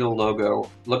 This will be the logo.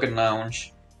 Looking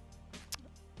lounge.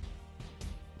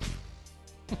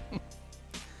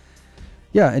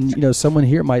 Yeah, and someone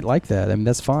here might like that. I mean,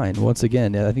 that's fine. Once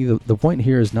again, I think the point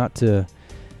here is not to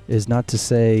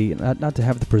say not to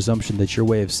have the presumption that your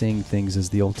way of seeing things is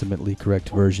the ultimately correct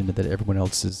version, and that everyone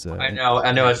else is. I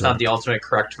know it's not the ultimate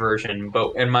correct version,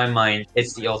 but in my mind,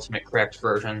 it's the ultimate correct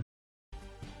version.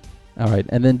 All right,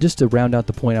 and then just to round out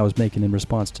the point I was making in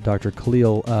response to Dr.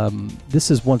 Khalil,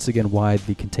 this is once again why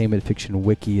the Containment Fiction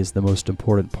Wiki is the most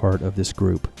important part of this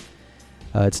group.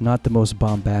 It's not the most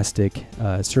bombastic.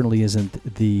 It certainly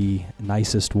isn't the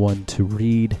nicest one to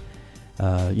read.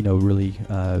 Really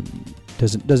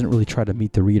doesn't really try to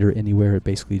meet the reader anywhere. It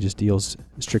basically just deals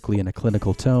strictly in a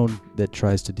clinical tone that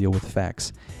tries to deal with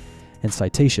facts and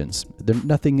citations.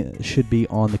 Nothing should be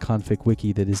on the Config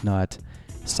Wiki that is not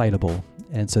citable,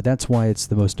 and so that's why it's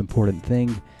the most important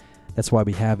thing. That's why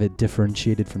we have it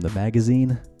differentiated from the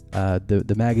magazine.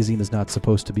 The magazine is not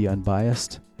supposed to be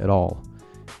unbiased at all.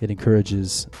 It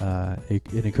encourages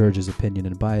opinion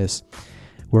and bias,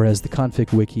 whereas the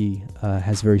Config Wiki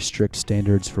has very strict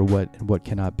standards for what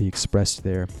cannot be expressed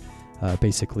there.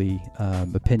 Basically,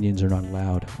 opinions are not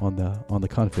allowed on the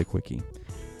Config Wiki.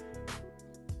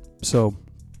 So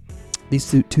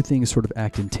these two things sort of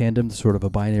act in tandem, sort of a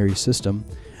binary system,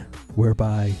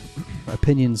 whereby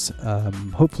opinions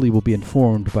hopefully will be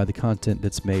informed by the content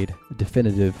that's made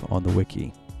definitive on the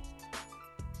wiki.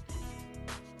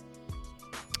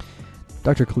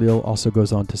 Dr. Khalil also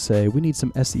goes on to say, we need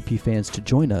some SCP fans to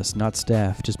join us, not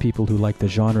staff, just people who like the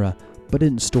genre, but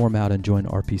didn't storm out and join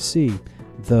RPC,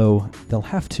 though they'll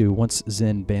have to once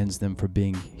Zen bans them for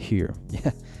being here. Yeah,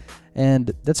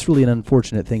 and that's really an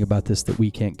unfortunate thing about this that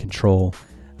we can't control.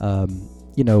 I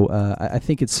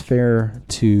think it's fair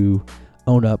to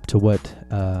own up to what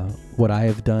I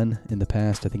have done in the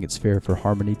past. I think it's fair for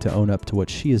Harmony to own up to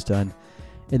what she has done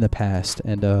in the past,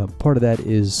 and part of that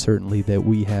is certainly that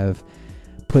we have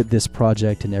put this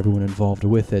project and everyone involved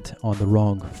with it on the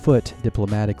wrong foot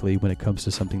diplomatically when it comes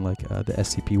to something like the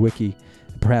SCP Wiki,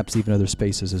 perhaps even other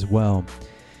spaces as well.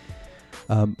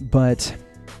 But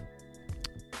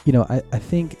I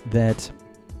think that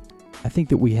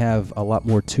we have a lot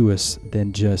more to us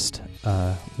than just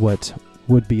what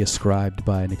would be ascribed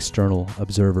by an external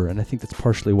observer, and I think that's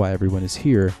partially why everyone is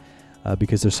here,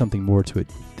 because there's something more to it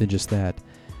than just that.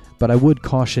 But I would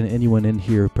caution anyone in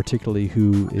here, particularly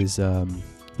who is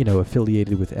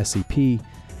affiliated with SCP,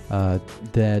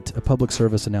 that a public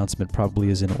service announcement probably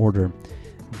is in order.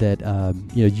 That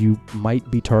you might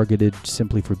be targeted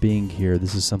simply for being here.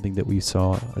 This is something that we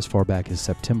saw as far back as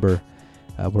September,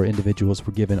 where individuals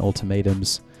were given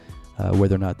ultimatums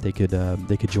whether or not they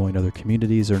could join other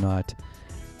communities or not.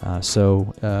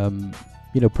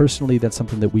 Personally, that's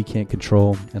something that we can't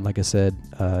control. And like I said,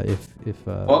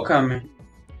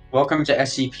 Welcome to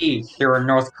SCP. Here in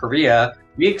North Korea,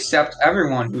 we accept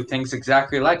everyone who thinks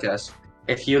exactly like us.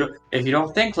 If you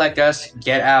don't think like us,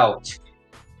 get out.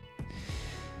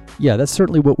 Yeah, that's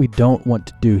certainly what we don't want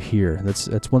to do here.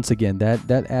 That's once again,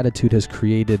 that attitude has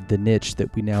created the niche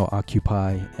that we now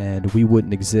occupy, and we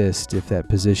wouldn't exist if that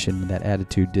position and that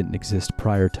attitude didn't exist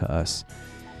prior to us.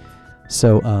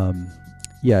 So,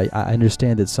 I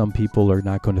understand that some people are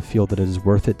not going to feel that it is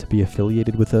worth it to be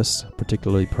affiliated with us,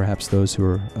 particularly perhaps those who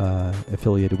are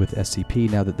affiliated with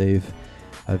SCP, now that they've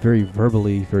very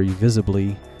verbally, very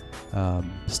visibly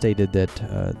stated that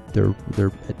there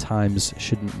at times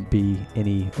shouldn't be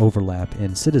any overlap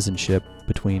in citizenship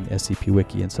between SCP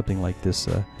Wiki and something like this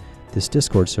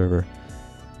Discord server.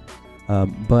 I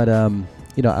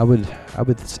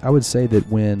would say that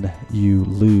when you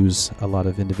lose a lot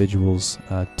of individuals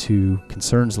to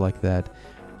concerns like that,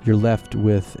 you're left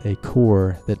with a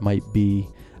core that might be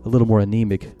a little more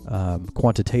anemic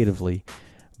quantitatively,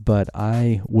 but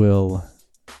I will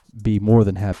be more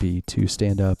than happy to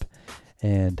stand up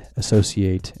and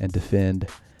associate and defend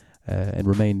and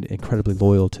remain incredibly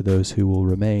loyal to those who will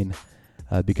remain,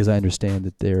 because I understand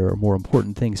that there are more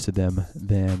important things to them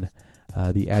than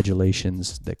the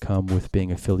adulations that come with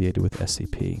being affiliated with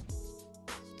SCP,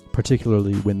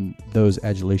 particularly when those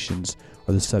adulations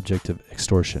are the subject of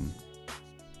extortion.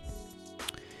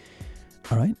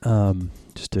 All right,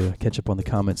 just to catch up on the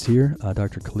comments here,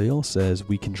 Dr. Khalil says,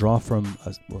 we can draw from,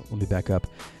 let me back up.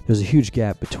 There's a huge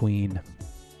gap between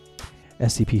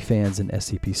SCP fans and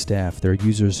SCP staff. There are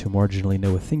users who marginally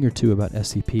know a thing or two about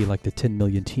SCP, like the 10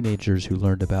 million teenagers who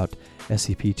learned about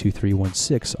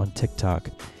SCP-2316 on TikTok.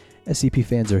 SCP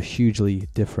fans are a hugely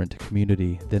different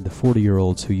community than the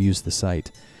 40-year-olds who use the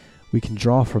site. We can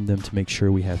draw from them to make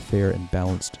sure we have fair and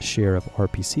balanced share of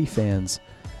RPC fans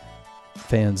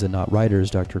and not writers,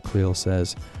 Dr. Cleel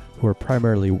says, who are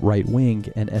primarily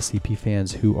right-wing, and SCP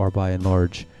fans who are by and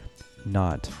large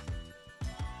not.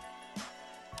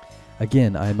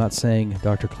 Again, I am not saying,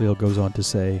 Dr. Cleel goes on to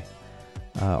say,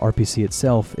 RPC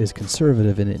itself is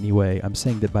conservative in any way. I'm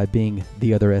saying that by being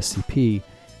the other SCP,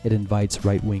 it invites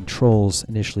right-wing trolls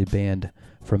initially banned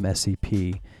from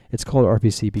SCP. It's called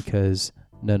RPC because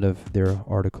none of their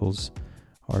articles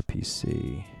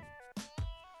RPC.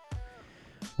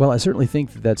 Well, I certainly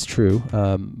think that that's true,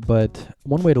 but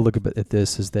one way to look at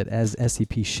this is that as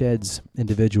SCP sheds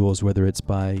individuals, whether it's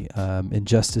by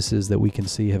injustices that we can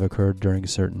see have occurred during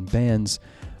certain bans,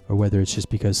 or whether it's just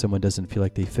because someone doesn't feel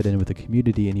like they fit in with the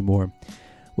community anymore,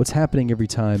 what's happening every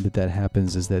time that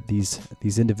happens is that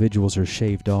these individuals are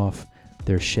shaved off,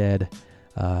 they're shed,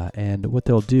 and what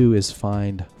they'll do is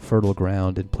find fertile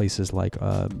ground in places like,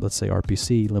 let's say,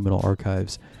 RPC, Liminal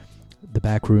Archives, the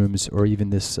back rooms, or even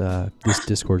this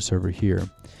Discord server here.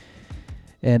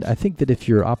 And I think that if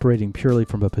you're operating purely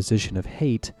from a position of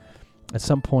hate, at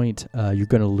some point you're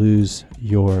going to lose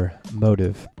your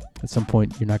motive. At some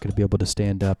point you're not going to be able to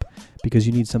stand up because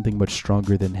you need something much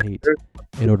stronger than hate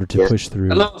in order to push through.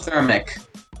 Hello, Thermic.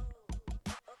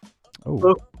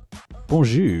 Oh,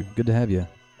 bonjour. Good to have you.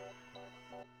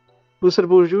 Who said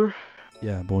bonjour?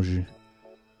 Yeah, bonjour.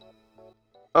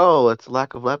 Oh, it's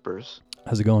lack of lepers.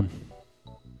 How's it going?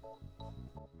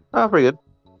 Oh, pretty good.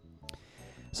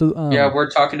 So Yeah, we're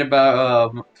talking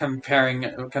about comparing,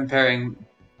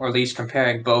 or at least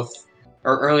comparing both.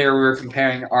 Or earlier we were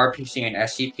comparing RPC and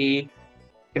SCP,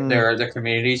 the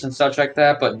communities and such like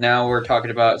that. But now we're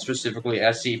talking about specifically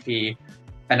SCP,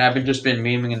 and I've just been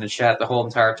memeing in the chat the whole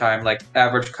entire time, like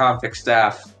average config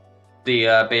staff,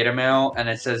 the beta mail, and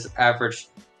it says average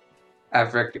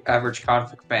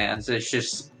config fans. It's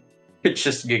just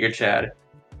Giga Chad.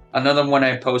 Another one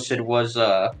I posted was we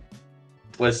are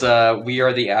the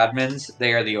admins,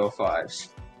 they are the O5s.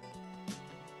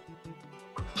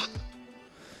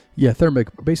 yeah, Thermic.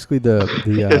 Basically,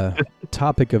 the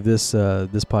topic of this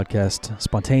podcast,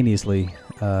 spontaneously,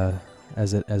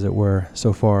 as it were,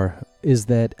 so far, is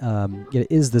that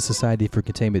is the Society for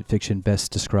Containment Fiction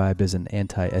best described as an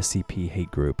anti-SCP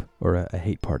hate group or a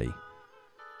hate party?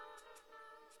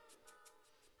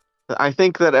 I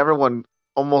think that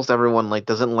almost everyone, like,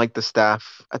 doesn't like the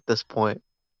staff at this point,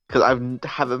 because I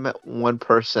haven't met one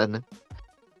person,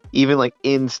 even like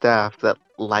in staff, that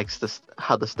likes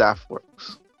how the staff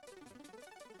works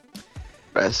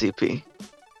for SCP.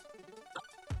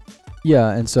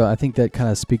 Yeah, and so I think that kind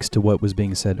of speaks to what was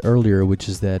being said earlier, which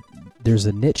is that there's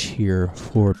a niche here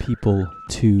for people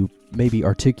to maybe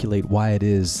articulate why it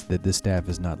is that this staff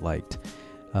is not liked,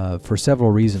 for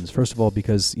several reasons. First of all,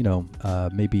 because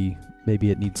maybe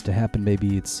it needs to happen.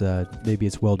 Maybe it's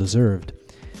well deserved,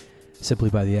 simply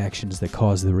by the actions that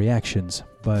cause the reactions.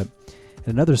 But in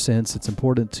another sense, it's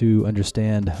important to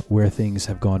understand where things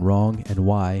have gone wrong and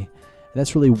why. And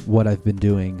that's really what I've been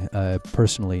doing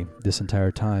personally this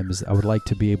entire time. Is I would like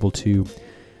to be able to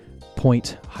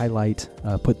point, highlight,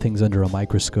 put things under a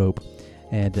microscope,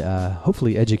 and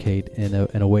hopefully educate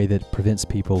in a way that prevents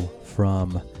people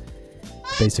from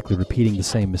basically repeating the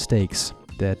same mistakes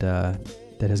that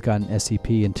has gotten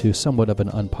SCP into somewhat of an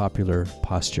unpopular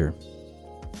posture.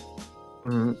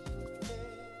 Mm-hmm.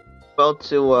 Well,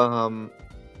 to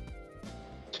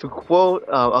quote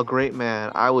a great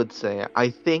man, I would say, I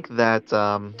think that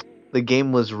the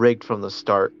game was rigged from the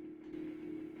start.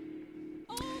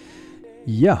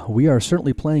 Yeah, we are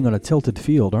certainly playing on a tilted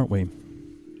field, aren't we?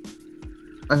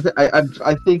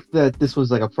 I think that this was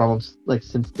like a problem like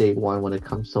since day one when it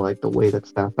comes to like the way that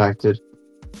staff acted.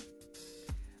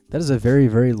 That is a very,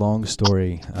 very long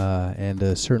story,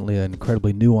 and certainly an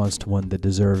incredibly nuanced one that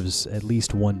deserves at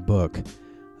least one book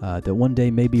that one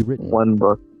day may be written. One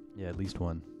book. Yeah, at least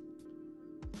one.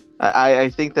 I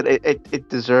think that it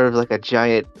deserves like a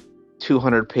giant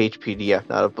 200-page PDF,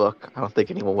 not a book. I don't think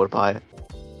anyone would buy it.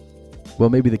 Well,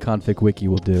 maybe the config wiki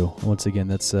will do. Once again,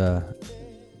 that's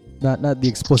not the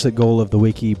explicit goal of the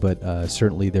wiki, but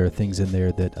certainly there are things in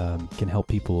there that can help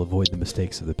people avoid the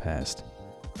mistakes of the past.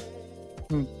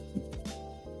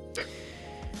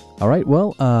 All right,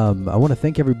 well, I want to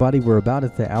thank everybody. We're about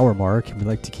at the hour mark, and we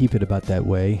like to keep it about that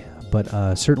way,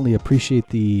 but certainly appreciate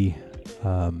the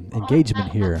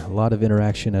engagement here. A lot of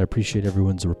interaction. I appreciate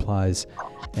everyone's replies,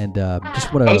 and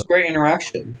just want to. That was great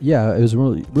interaction. Yeah, it was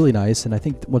really, really nice, and I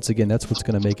think once again that's what's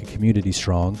going to make a community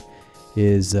strong,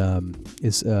 is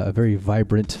a very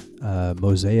vibrant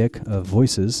mosaic of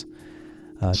voices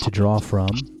to draw from.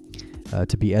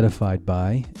 to be edified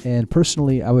by. And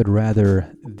personally, I would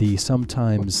rather the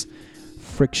sometimes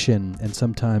friction and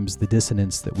sometimes the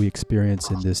dissonance that we experience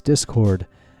in this Discord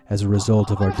as a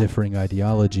result of our differing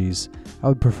ideologies. I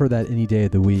would prefer that any day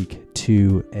of the week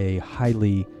to a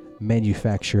highly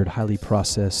manufactured, highly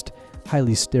processed,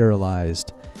 highly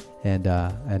sterilized, and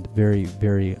very,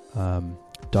 very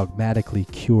dogmatically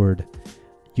cured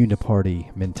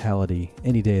uniparty mentality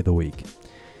any day of the week.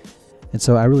 And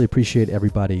so I really appreciate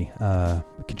everybody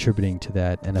contributing to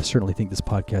that, and I certainly think this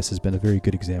podcast has been a very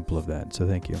good example of that. So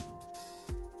thank you.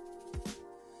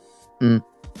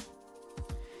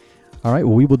 All right,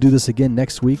 well, we will do this again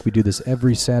next week. We do this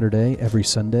every Saturday, every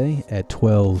Sunday at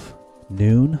 12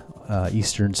 noon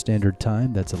Eastern Standard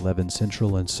Time. That's 11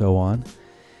 Central and so on.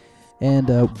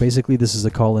 And basically, this is a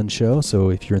call-in show,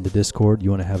 so if you're in the Discord, you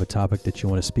want to have a topic that you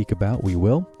want to speak about, we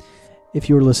will. If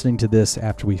you're listening to this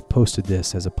after we've posted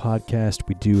this as a podcast,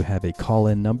 we do have a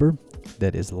call-in number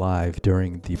that is live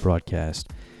during the broadcast.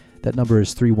 That number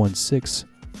is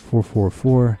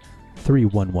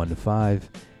 316-444-3115.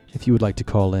 If you would like to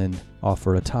call in,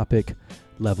 offer a topic,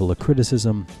 level of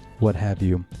criticism, what have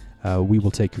you, we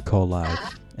will take your call live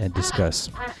and discuss.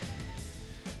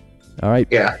 All right.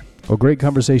 Yeah. Well, great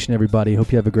conversation, everybody.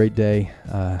 Hope you have a great day.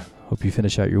 Hope you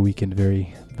finish out your weekend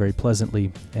very, very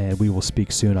pleasantly, and we will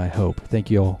speak soon, I hope.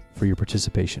 Thank you all for your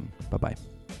participation. Bye-bye.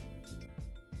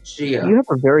 See ya. You have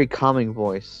a very calming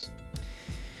voice.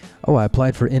 Oh, I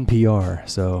applied for NPR,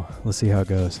 so let's see how it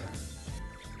goes.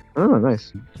 Oh,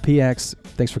 nice. PX,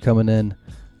 thanks for coming in.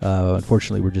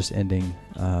 Unfortunately, we're just ending,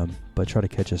 but try to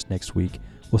catch us next week.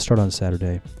 We'll start on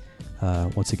Saturday,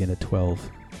 once again at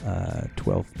 12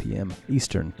 p.m.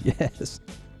 Eastern. Yes.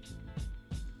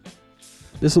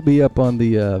 This will be up on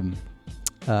the,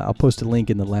 I'll post a link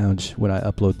in the lounge when I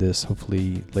upload this,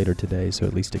 hopefully later today, so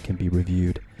at least it can be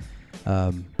reviewed.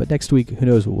 But next week, who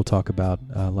knows what we'll talk about.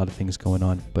 A lot of things going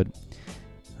on. But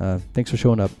thanks for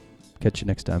showing up. Catch you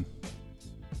next time.